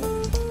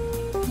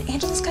 And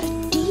Angela's got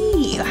a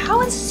D.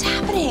 How is this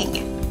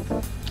happening?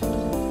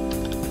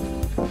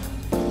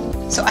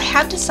 So I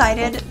have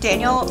decided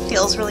Daniel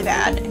feels really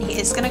bad and he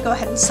is going to go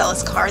ahead and sell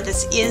his car.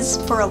 This is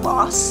for a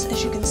loss,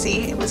 as you can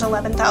see. It was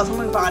 $11,000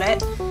 when we bought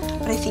it,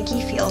 but I think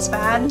he feels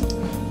bad.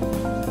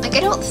 Like, I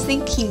don't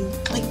think he,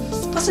 like,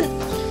 wasn't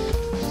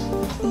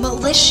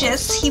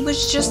malicious. He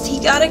was just, he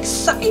got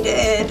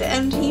excited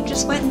and he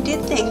just went and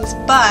did things,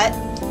 but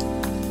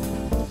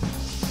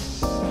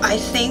I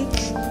think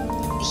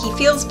he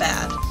feels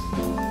bad.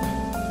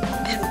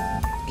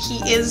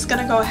 He is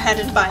gonna go ahead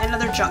and buy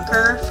another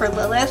junker for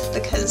Lilith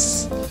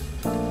because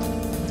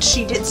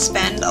she did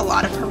spend a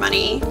lot of her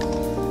money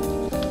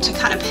to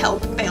kind of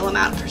help bail him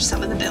out for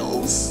some of the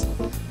bills.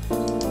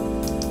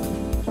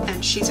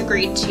 And she's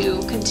agreed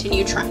to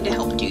continue trying to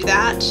help do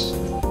that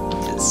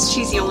because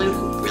she's the only one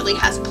who really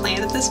has a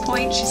plan at this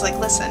point. She's like,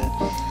 listen,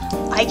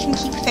 I can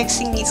keep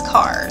fixing these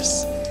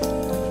cars.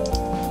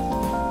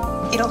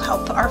 It'll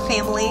help our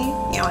family.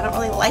 You know, I don't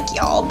really like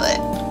y'all, but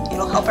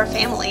it'll help our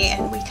family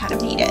and we kind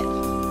of need it.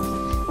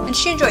 And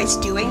she enjoys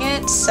doing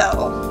it,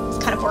 so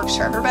it kind of works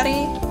for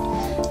everybody.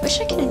 Wish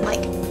I could,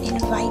 like,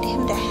 invite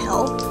him to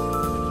help,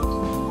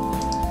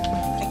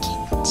 but I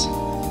can't.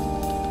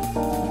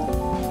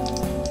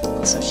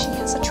 Also, she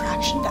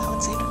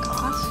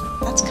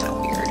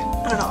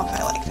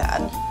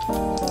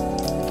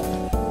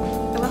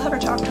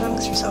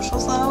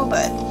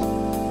but...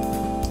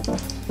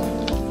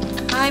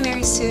 Hi,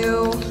 Mary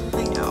Sue.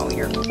 I know,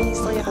 you're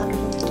measly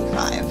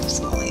 155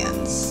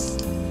 simoleons.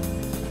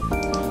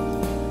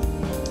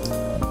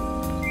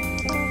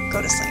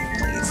 Go to sleep,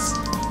 please.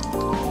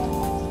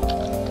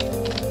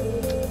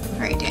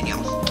 Alright, Daniel.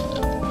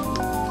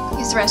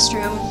 Use the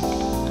restroom.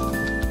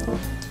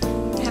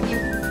 Have you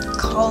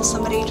call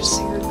somebody just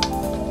so you're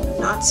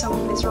not so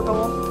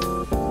miserable.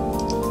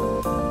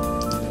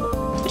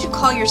 Would you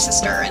call your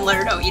sister and let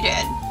her know you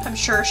did? I'm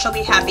sure she'll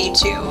be happy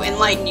to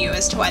enlighten you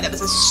as to why that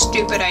was a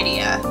stupid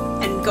idea,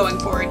 and going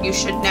forward you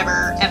should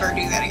never ever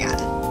do that again.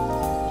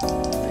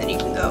 Then you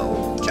can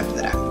go jump to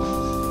the deck.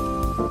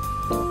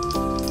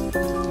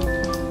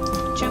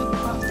 Jump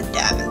off the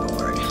davin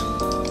board.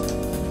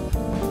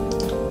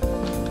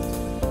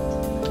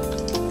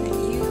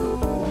 And you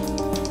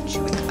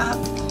wake up.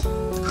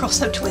 The girls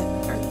have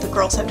twins. The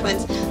girls have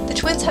twins. The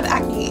twins have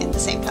acne at the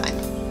same time.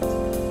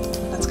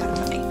 That's kind of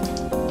funny.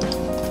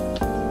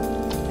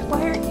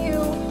 Why aren't you...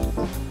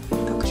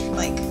 Oh, because you're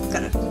like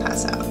gonna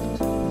pass out.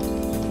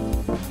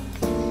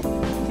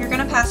 You're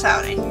gonna pass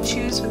out and you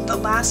choose with the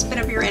last bit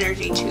of your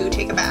energy to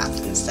take a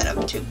bath instead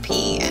of to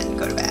pee and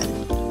go to bed.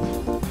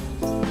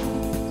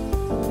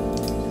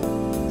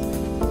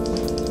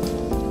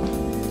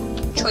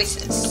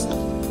 Choices.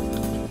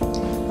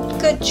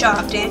 Good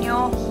job,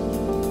 Daniel.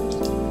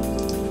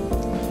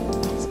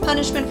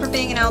 Punishment for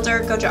being an elder,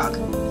 go jog.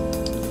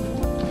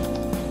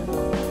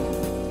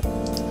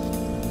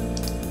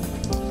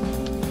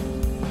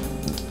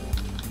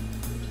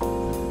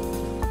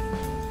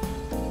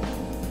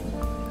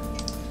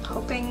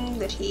 Hoping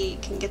that he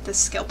can get this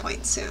skill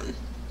point soon.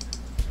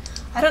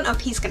 I don't know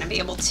if he's going to be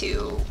able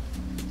to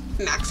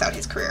max out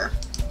his career.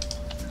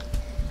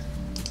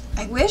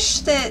 I wish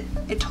that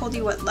it told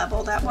you what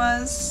level that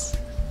was,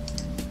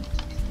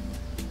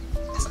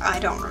 because I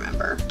don't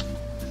remember.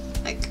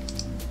 Like,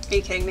 are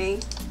you kidding me?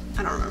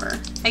 I don't remember.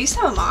 I used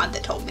to have a mod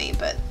that told me,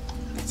 but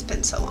it's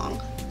been so long.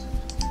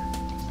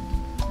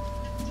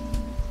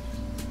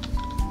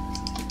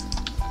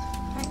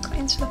 Alright, go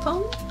answer the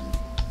phone.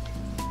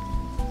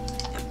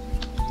 Yep.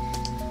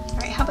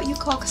 Alright, how about you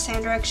call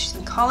Cassandra? She's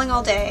been calling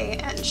all day,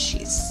 and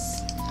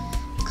she's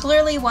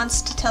clearly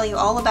wants to tell you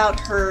all about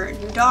her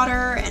new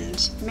daughter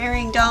and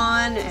marrying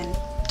Dawn, and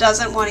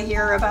doesn't want to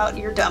hear about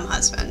your dumb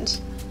husband.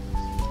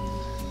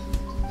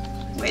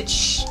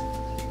 Which...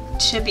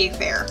 to be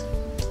fair,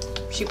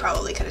 she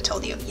probably could have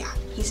told you, yeah,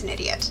 he's an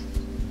idiot.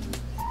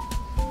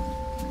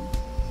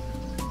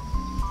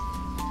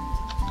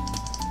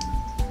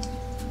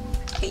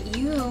 Okay,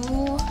 you,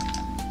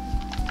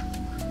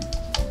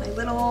 my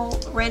little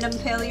random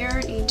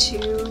failure, need to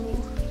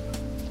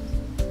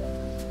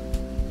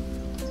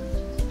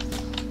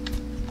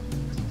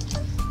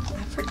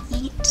have her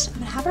eat. I'm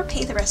gonna have her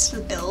pay the rest of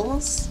the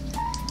bills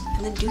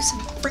and then do some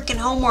freaking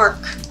homework.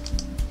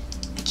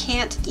 I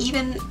can't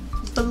even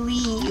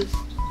believe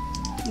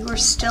you are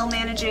still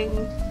managing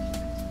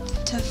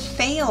to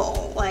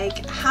fail.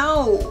 Like,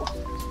 how?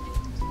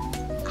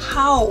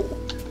 How?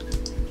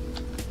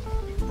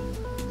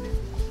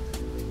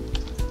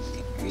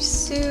 Okay,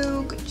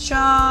 Sue, good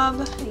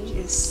job. I need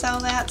you to sell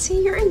that.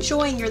 See, you're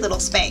enjoying your little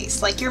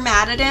space. Like, you're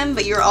mad at him,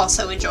 but you're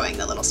also enjoying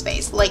the little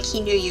space, like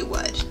he knew you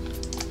would.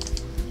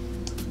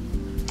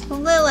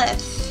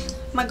 Lilith,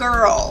 my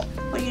girl,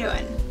 what are you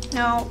doing?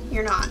 No,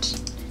 you're not.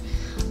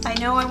 I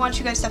know I want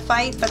you guys to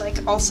fight, but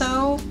like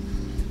also,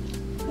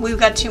 we've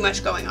got too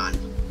much going on.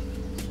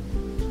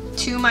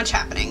 Too much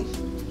happening.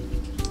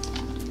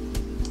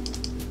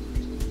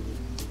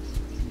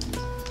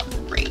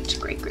 Great,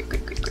 great, great,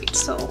 great, great, great.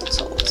 Sold,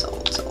 sold,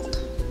 sold, sold.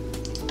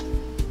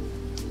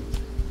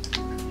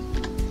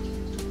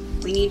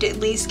 We need to at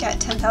least get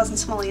 10,000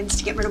 simoleons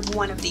to get rid of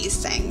one of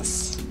these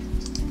things.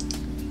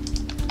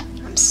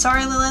 I'm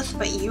sorry, Lilith,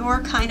 but you're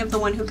kind of the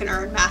one who can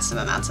earn massive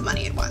amounts of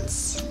money at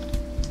once.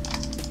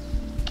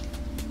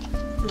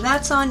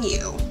 That's on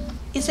you.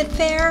 Is it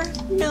fair?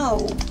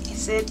 No.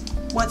 Is it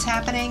what's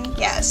happening?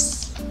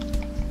 Yes.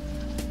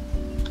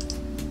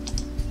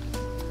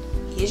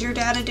 Is your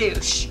dad a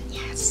douche?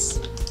 Yes.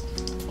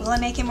 Will I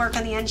make him work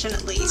on the engine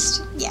at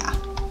least? Yeah.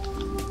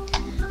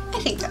 I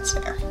think that's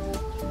fair.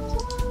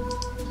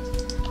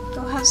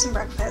 Go have some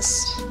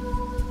breakfast.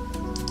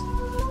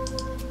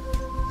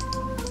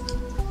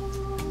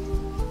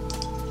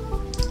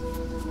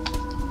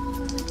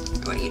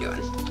 What are you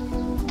doing?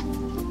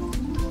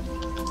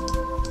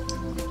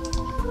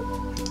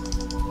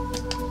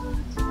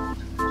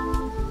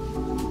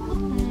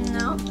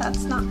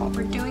 That's not what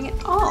we're doing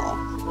at all.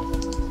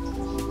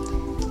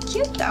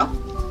 Cute though.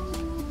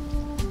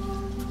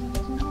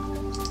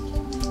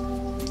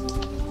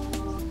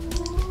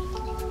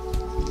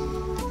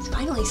 It's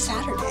finally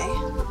Saturday.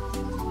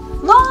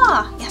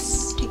 Law!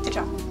 Yes, take the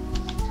job.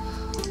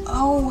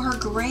 Oh, her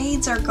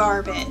grades are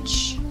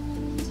garbage.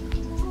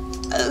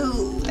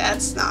 Oh,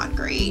 that's not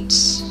great.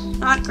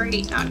 Not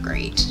great, not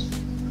great.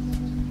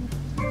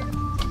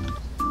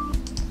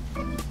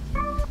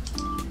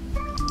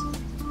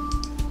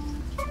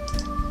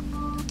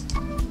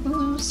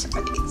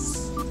 Are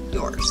these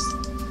yours?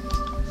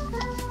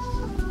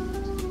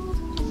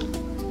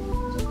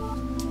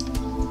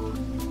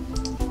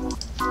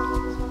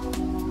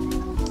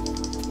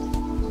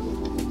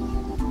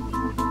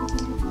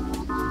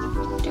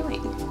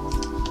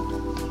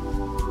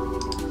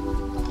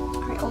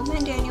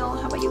 and Daniel,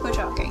 how about you go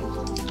jogging?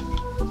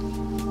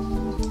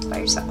 By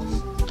yourself.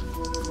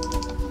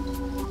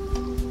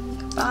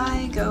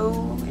 Goodbye,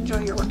 go enjoy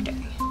your workday.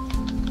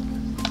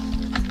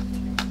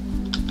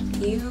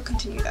 You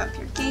continue to up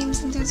your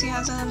games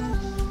enthusiasm.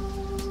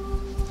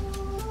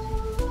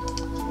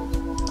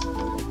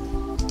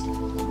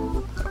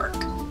 Good work.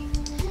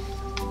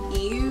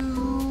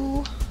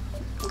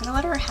 I'm gonna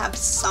let her have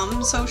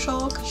some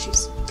social because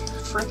she's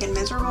freaking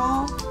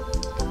miserable.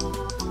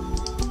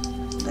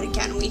 But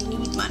again, we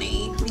need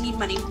money. We need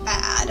money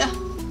bad.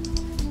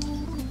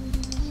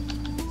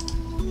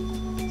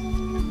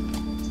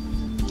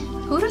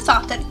 Who would have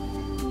thought that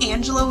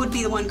Angela would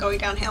be the one going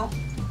downhill?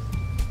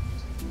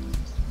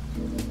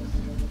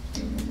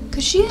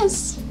 Because she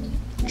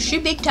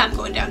big time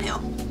going downhill.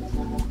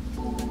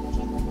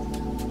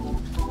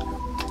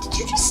 Did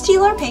you just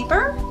steal our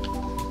paper?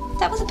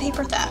 That was a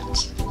paper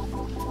theft.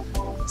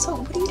 So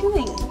what are you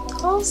doing?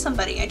 Call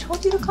somebody. I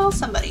told you to call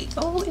somebody.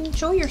 Go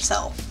enjoy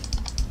yourself.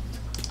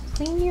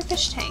 Clean your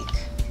fish tank.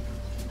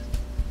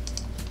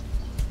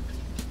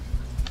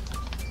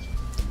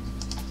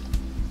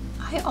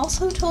 I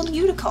also told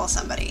you to call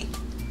somebody.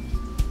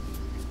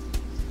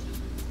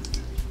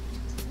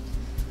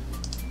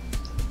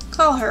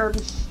 Call Herb.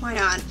 Why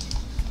not?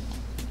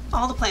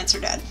 All the plants are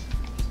dead.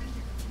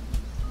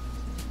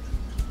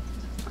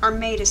 Our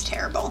maid is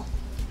terrible.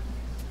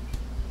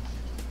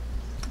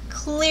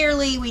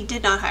 Clearly, we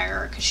did not hire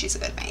her because she's a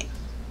good maid.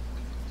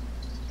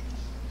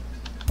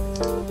 Are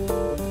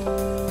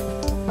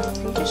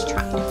you just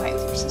trying to fight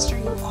with your sister?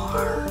 You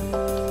are.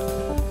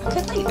 I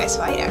could let you guys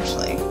fight,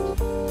 actually. I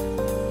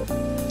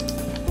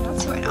don't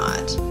see why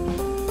not.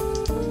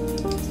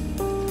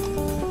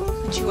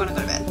 But you want to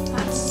go to bed.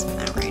 That's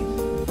not right.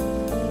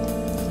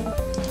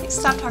 Hey,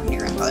 stop talking to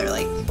your grandfather,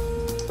 like...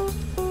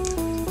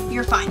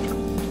 You're fine now.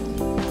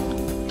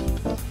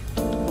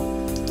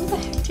 Who the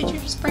heck did you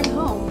just bring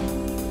home?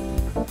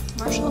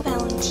 Marshall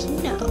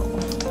Valentino.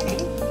 Okay.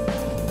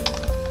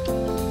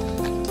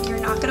 You're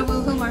not gonna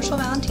woohoo Marshall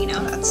Valentino.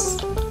 That's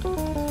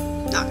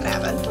not gonna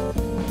happen.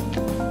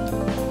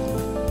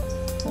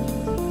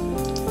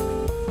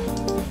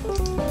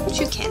 But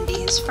you can be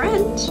his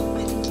friend.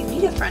 I think you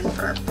need a friend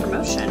for a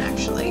promotion,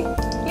 actually.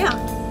 Yeah.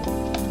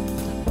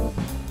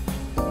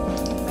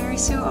 Mary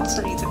Sue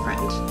also needs a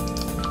friend.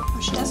 Oh,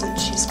 she doesn't.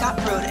 She's got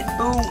promoted.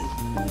 Boom.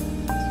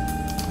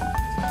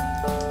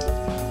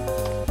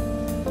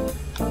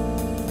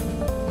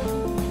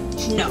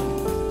 No.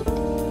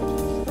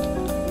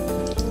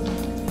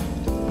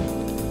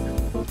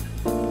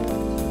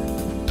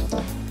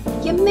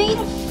 You made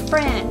a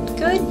friend.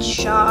 Good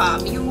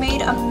job. You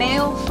made a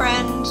male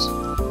friend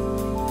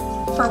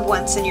for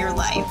once in your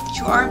life that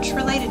you aren't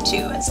related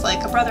to. It's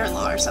like a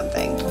brother-in-law or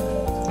something.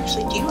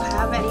 Actually, do you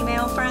have any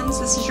male friends?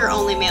 This is your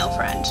only male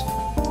friend.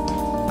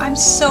 I'm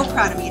so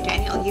proud of you,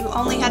 Daniel. You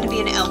only had to be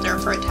an elder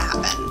for it to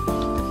happen.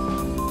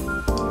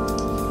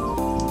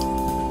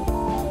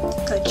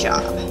 Good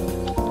job.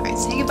 Alright,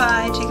 say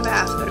goodbye, take a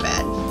bath, go to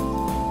bed.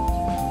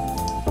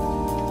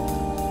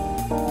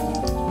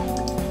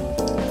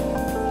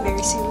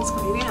 Very soon it's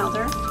going to be an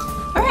elder.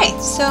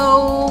 Alright,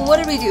 so what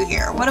did we do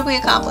here? What did we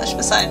accomplish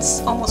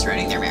besides almost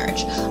ruining their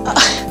marriage?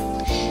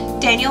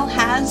 Daniel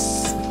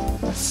has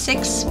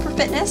 6 for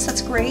fitness,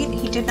 that's great.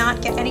 He did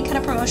not get any kind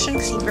of promotion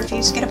because he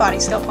refused to get a body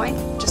skill point,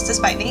 just to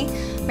spite me.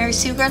 Mary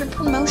Sue got a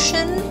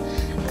promotion.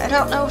 I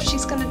don't know if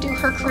she's going to do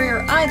her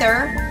career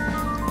either,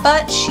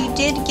 but she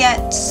did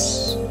get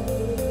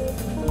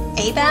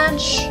a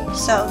badge,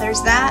 so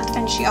there's that,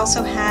 and she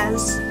also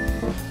has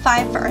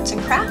 5 for arts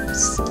and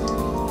crafts.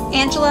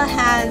 Angela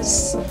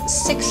has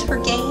 6 for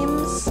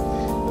games.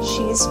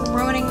 She's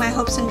ruining my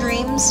hopes and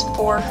dreams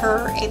for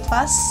her A+,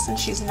 and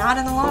she's not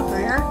in the law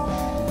career.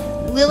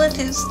 Lilith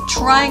is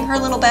trying her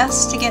little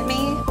best to get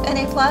me an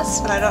A+,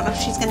 but I don't know if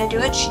she's going to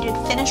do it. She did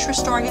finish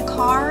restoring a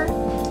car,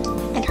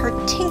 and her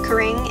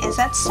tinkering is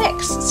at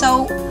 6.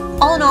 So,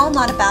 all in all,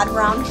 not a bad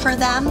round for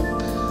them.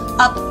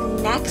 Up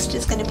next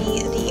is going to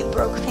be the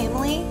Broke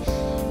family,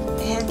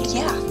 and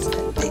yeah,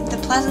 the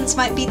Pleasants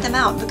might beat them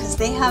out because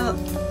they have a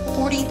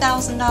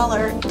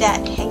 $40,000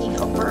 debt hanging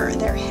over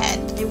their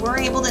head. They were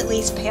able to at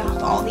least pay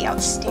off all the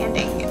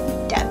outstanding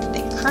debt that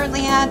they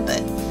currently had,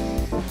 but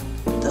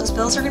those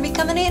bills are going to be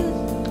coming in.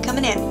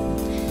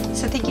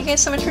 So thank you guys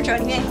so much for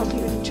joining me. I hope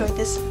you enjoyed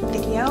this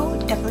video.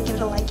 Definitely give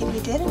it a like if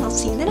you did, and I'll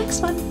see you in the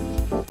next one.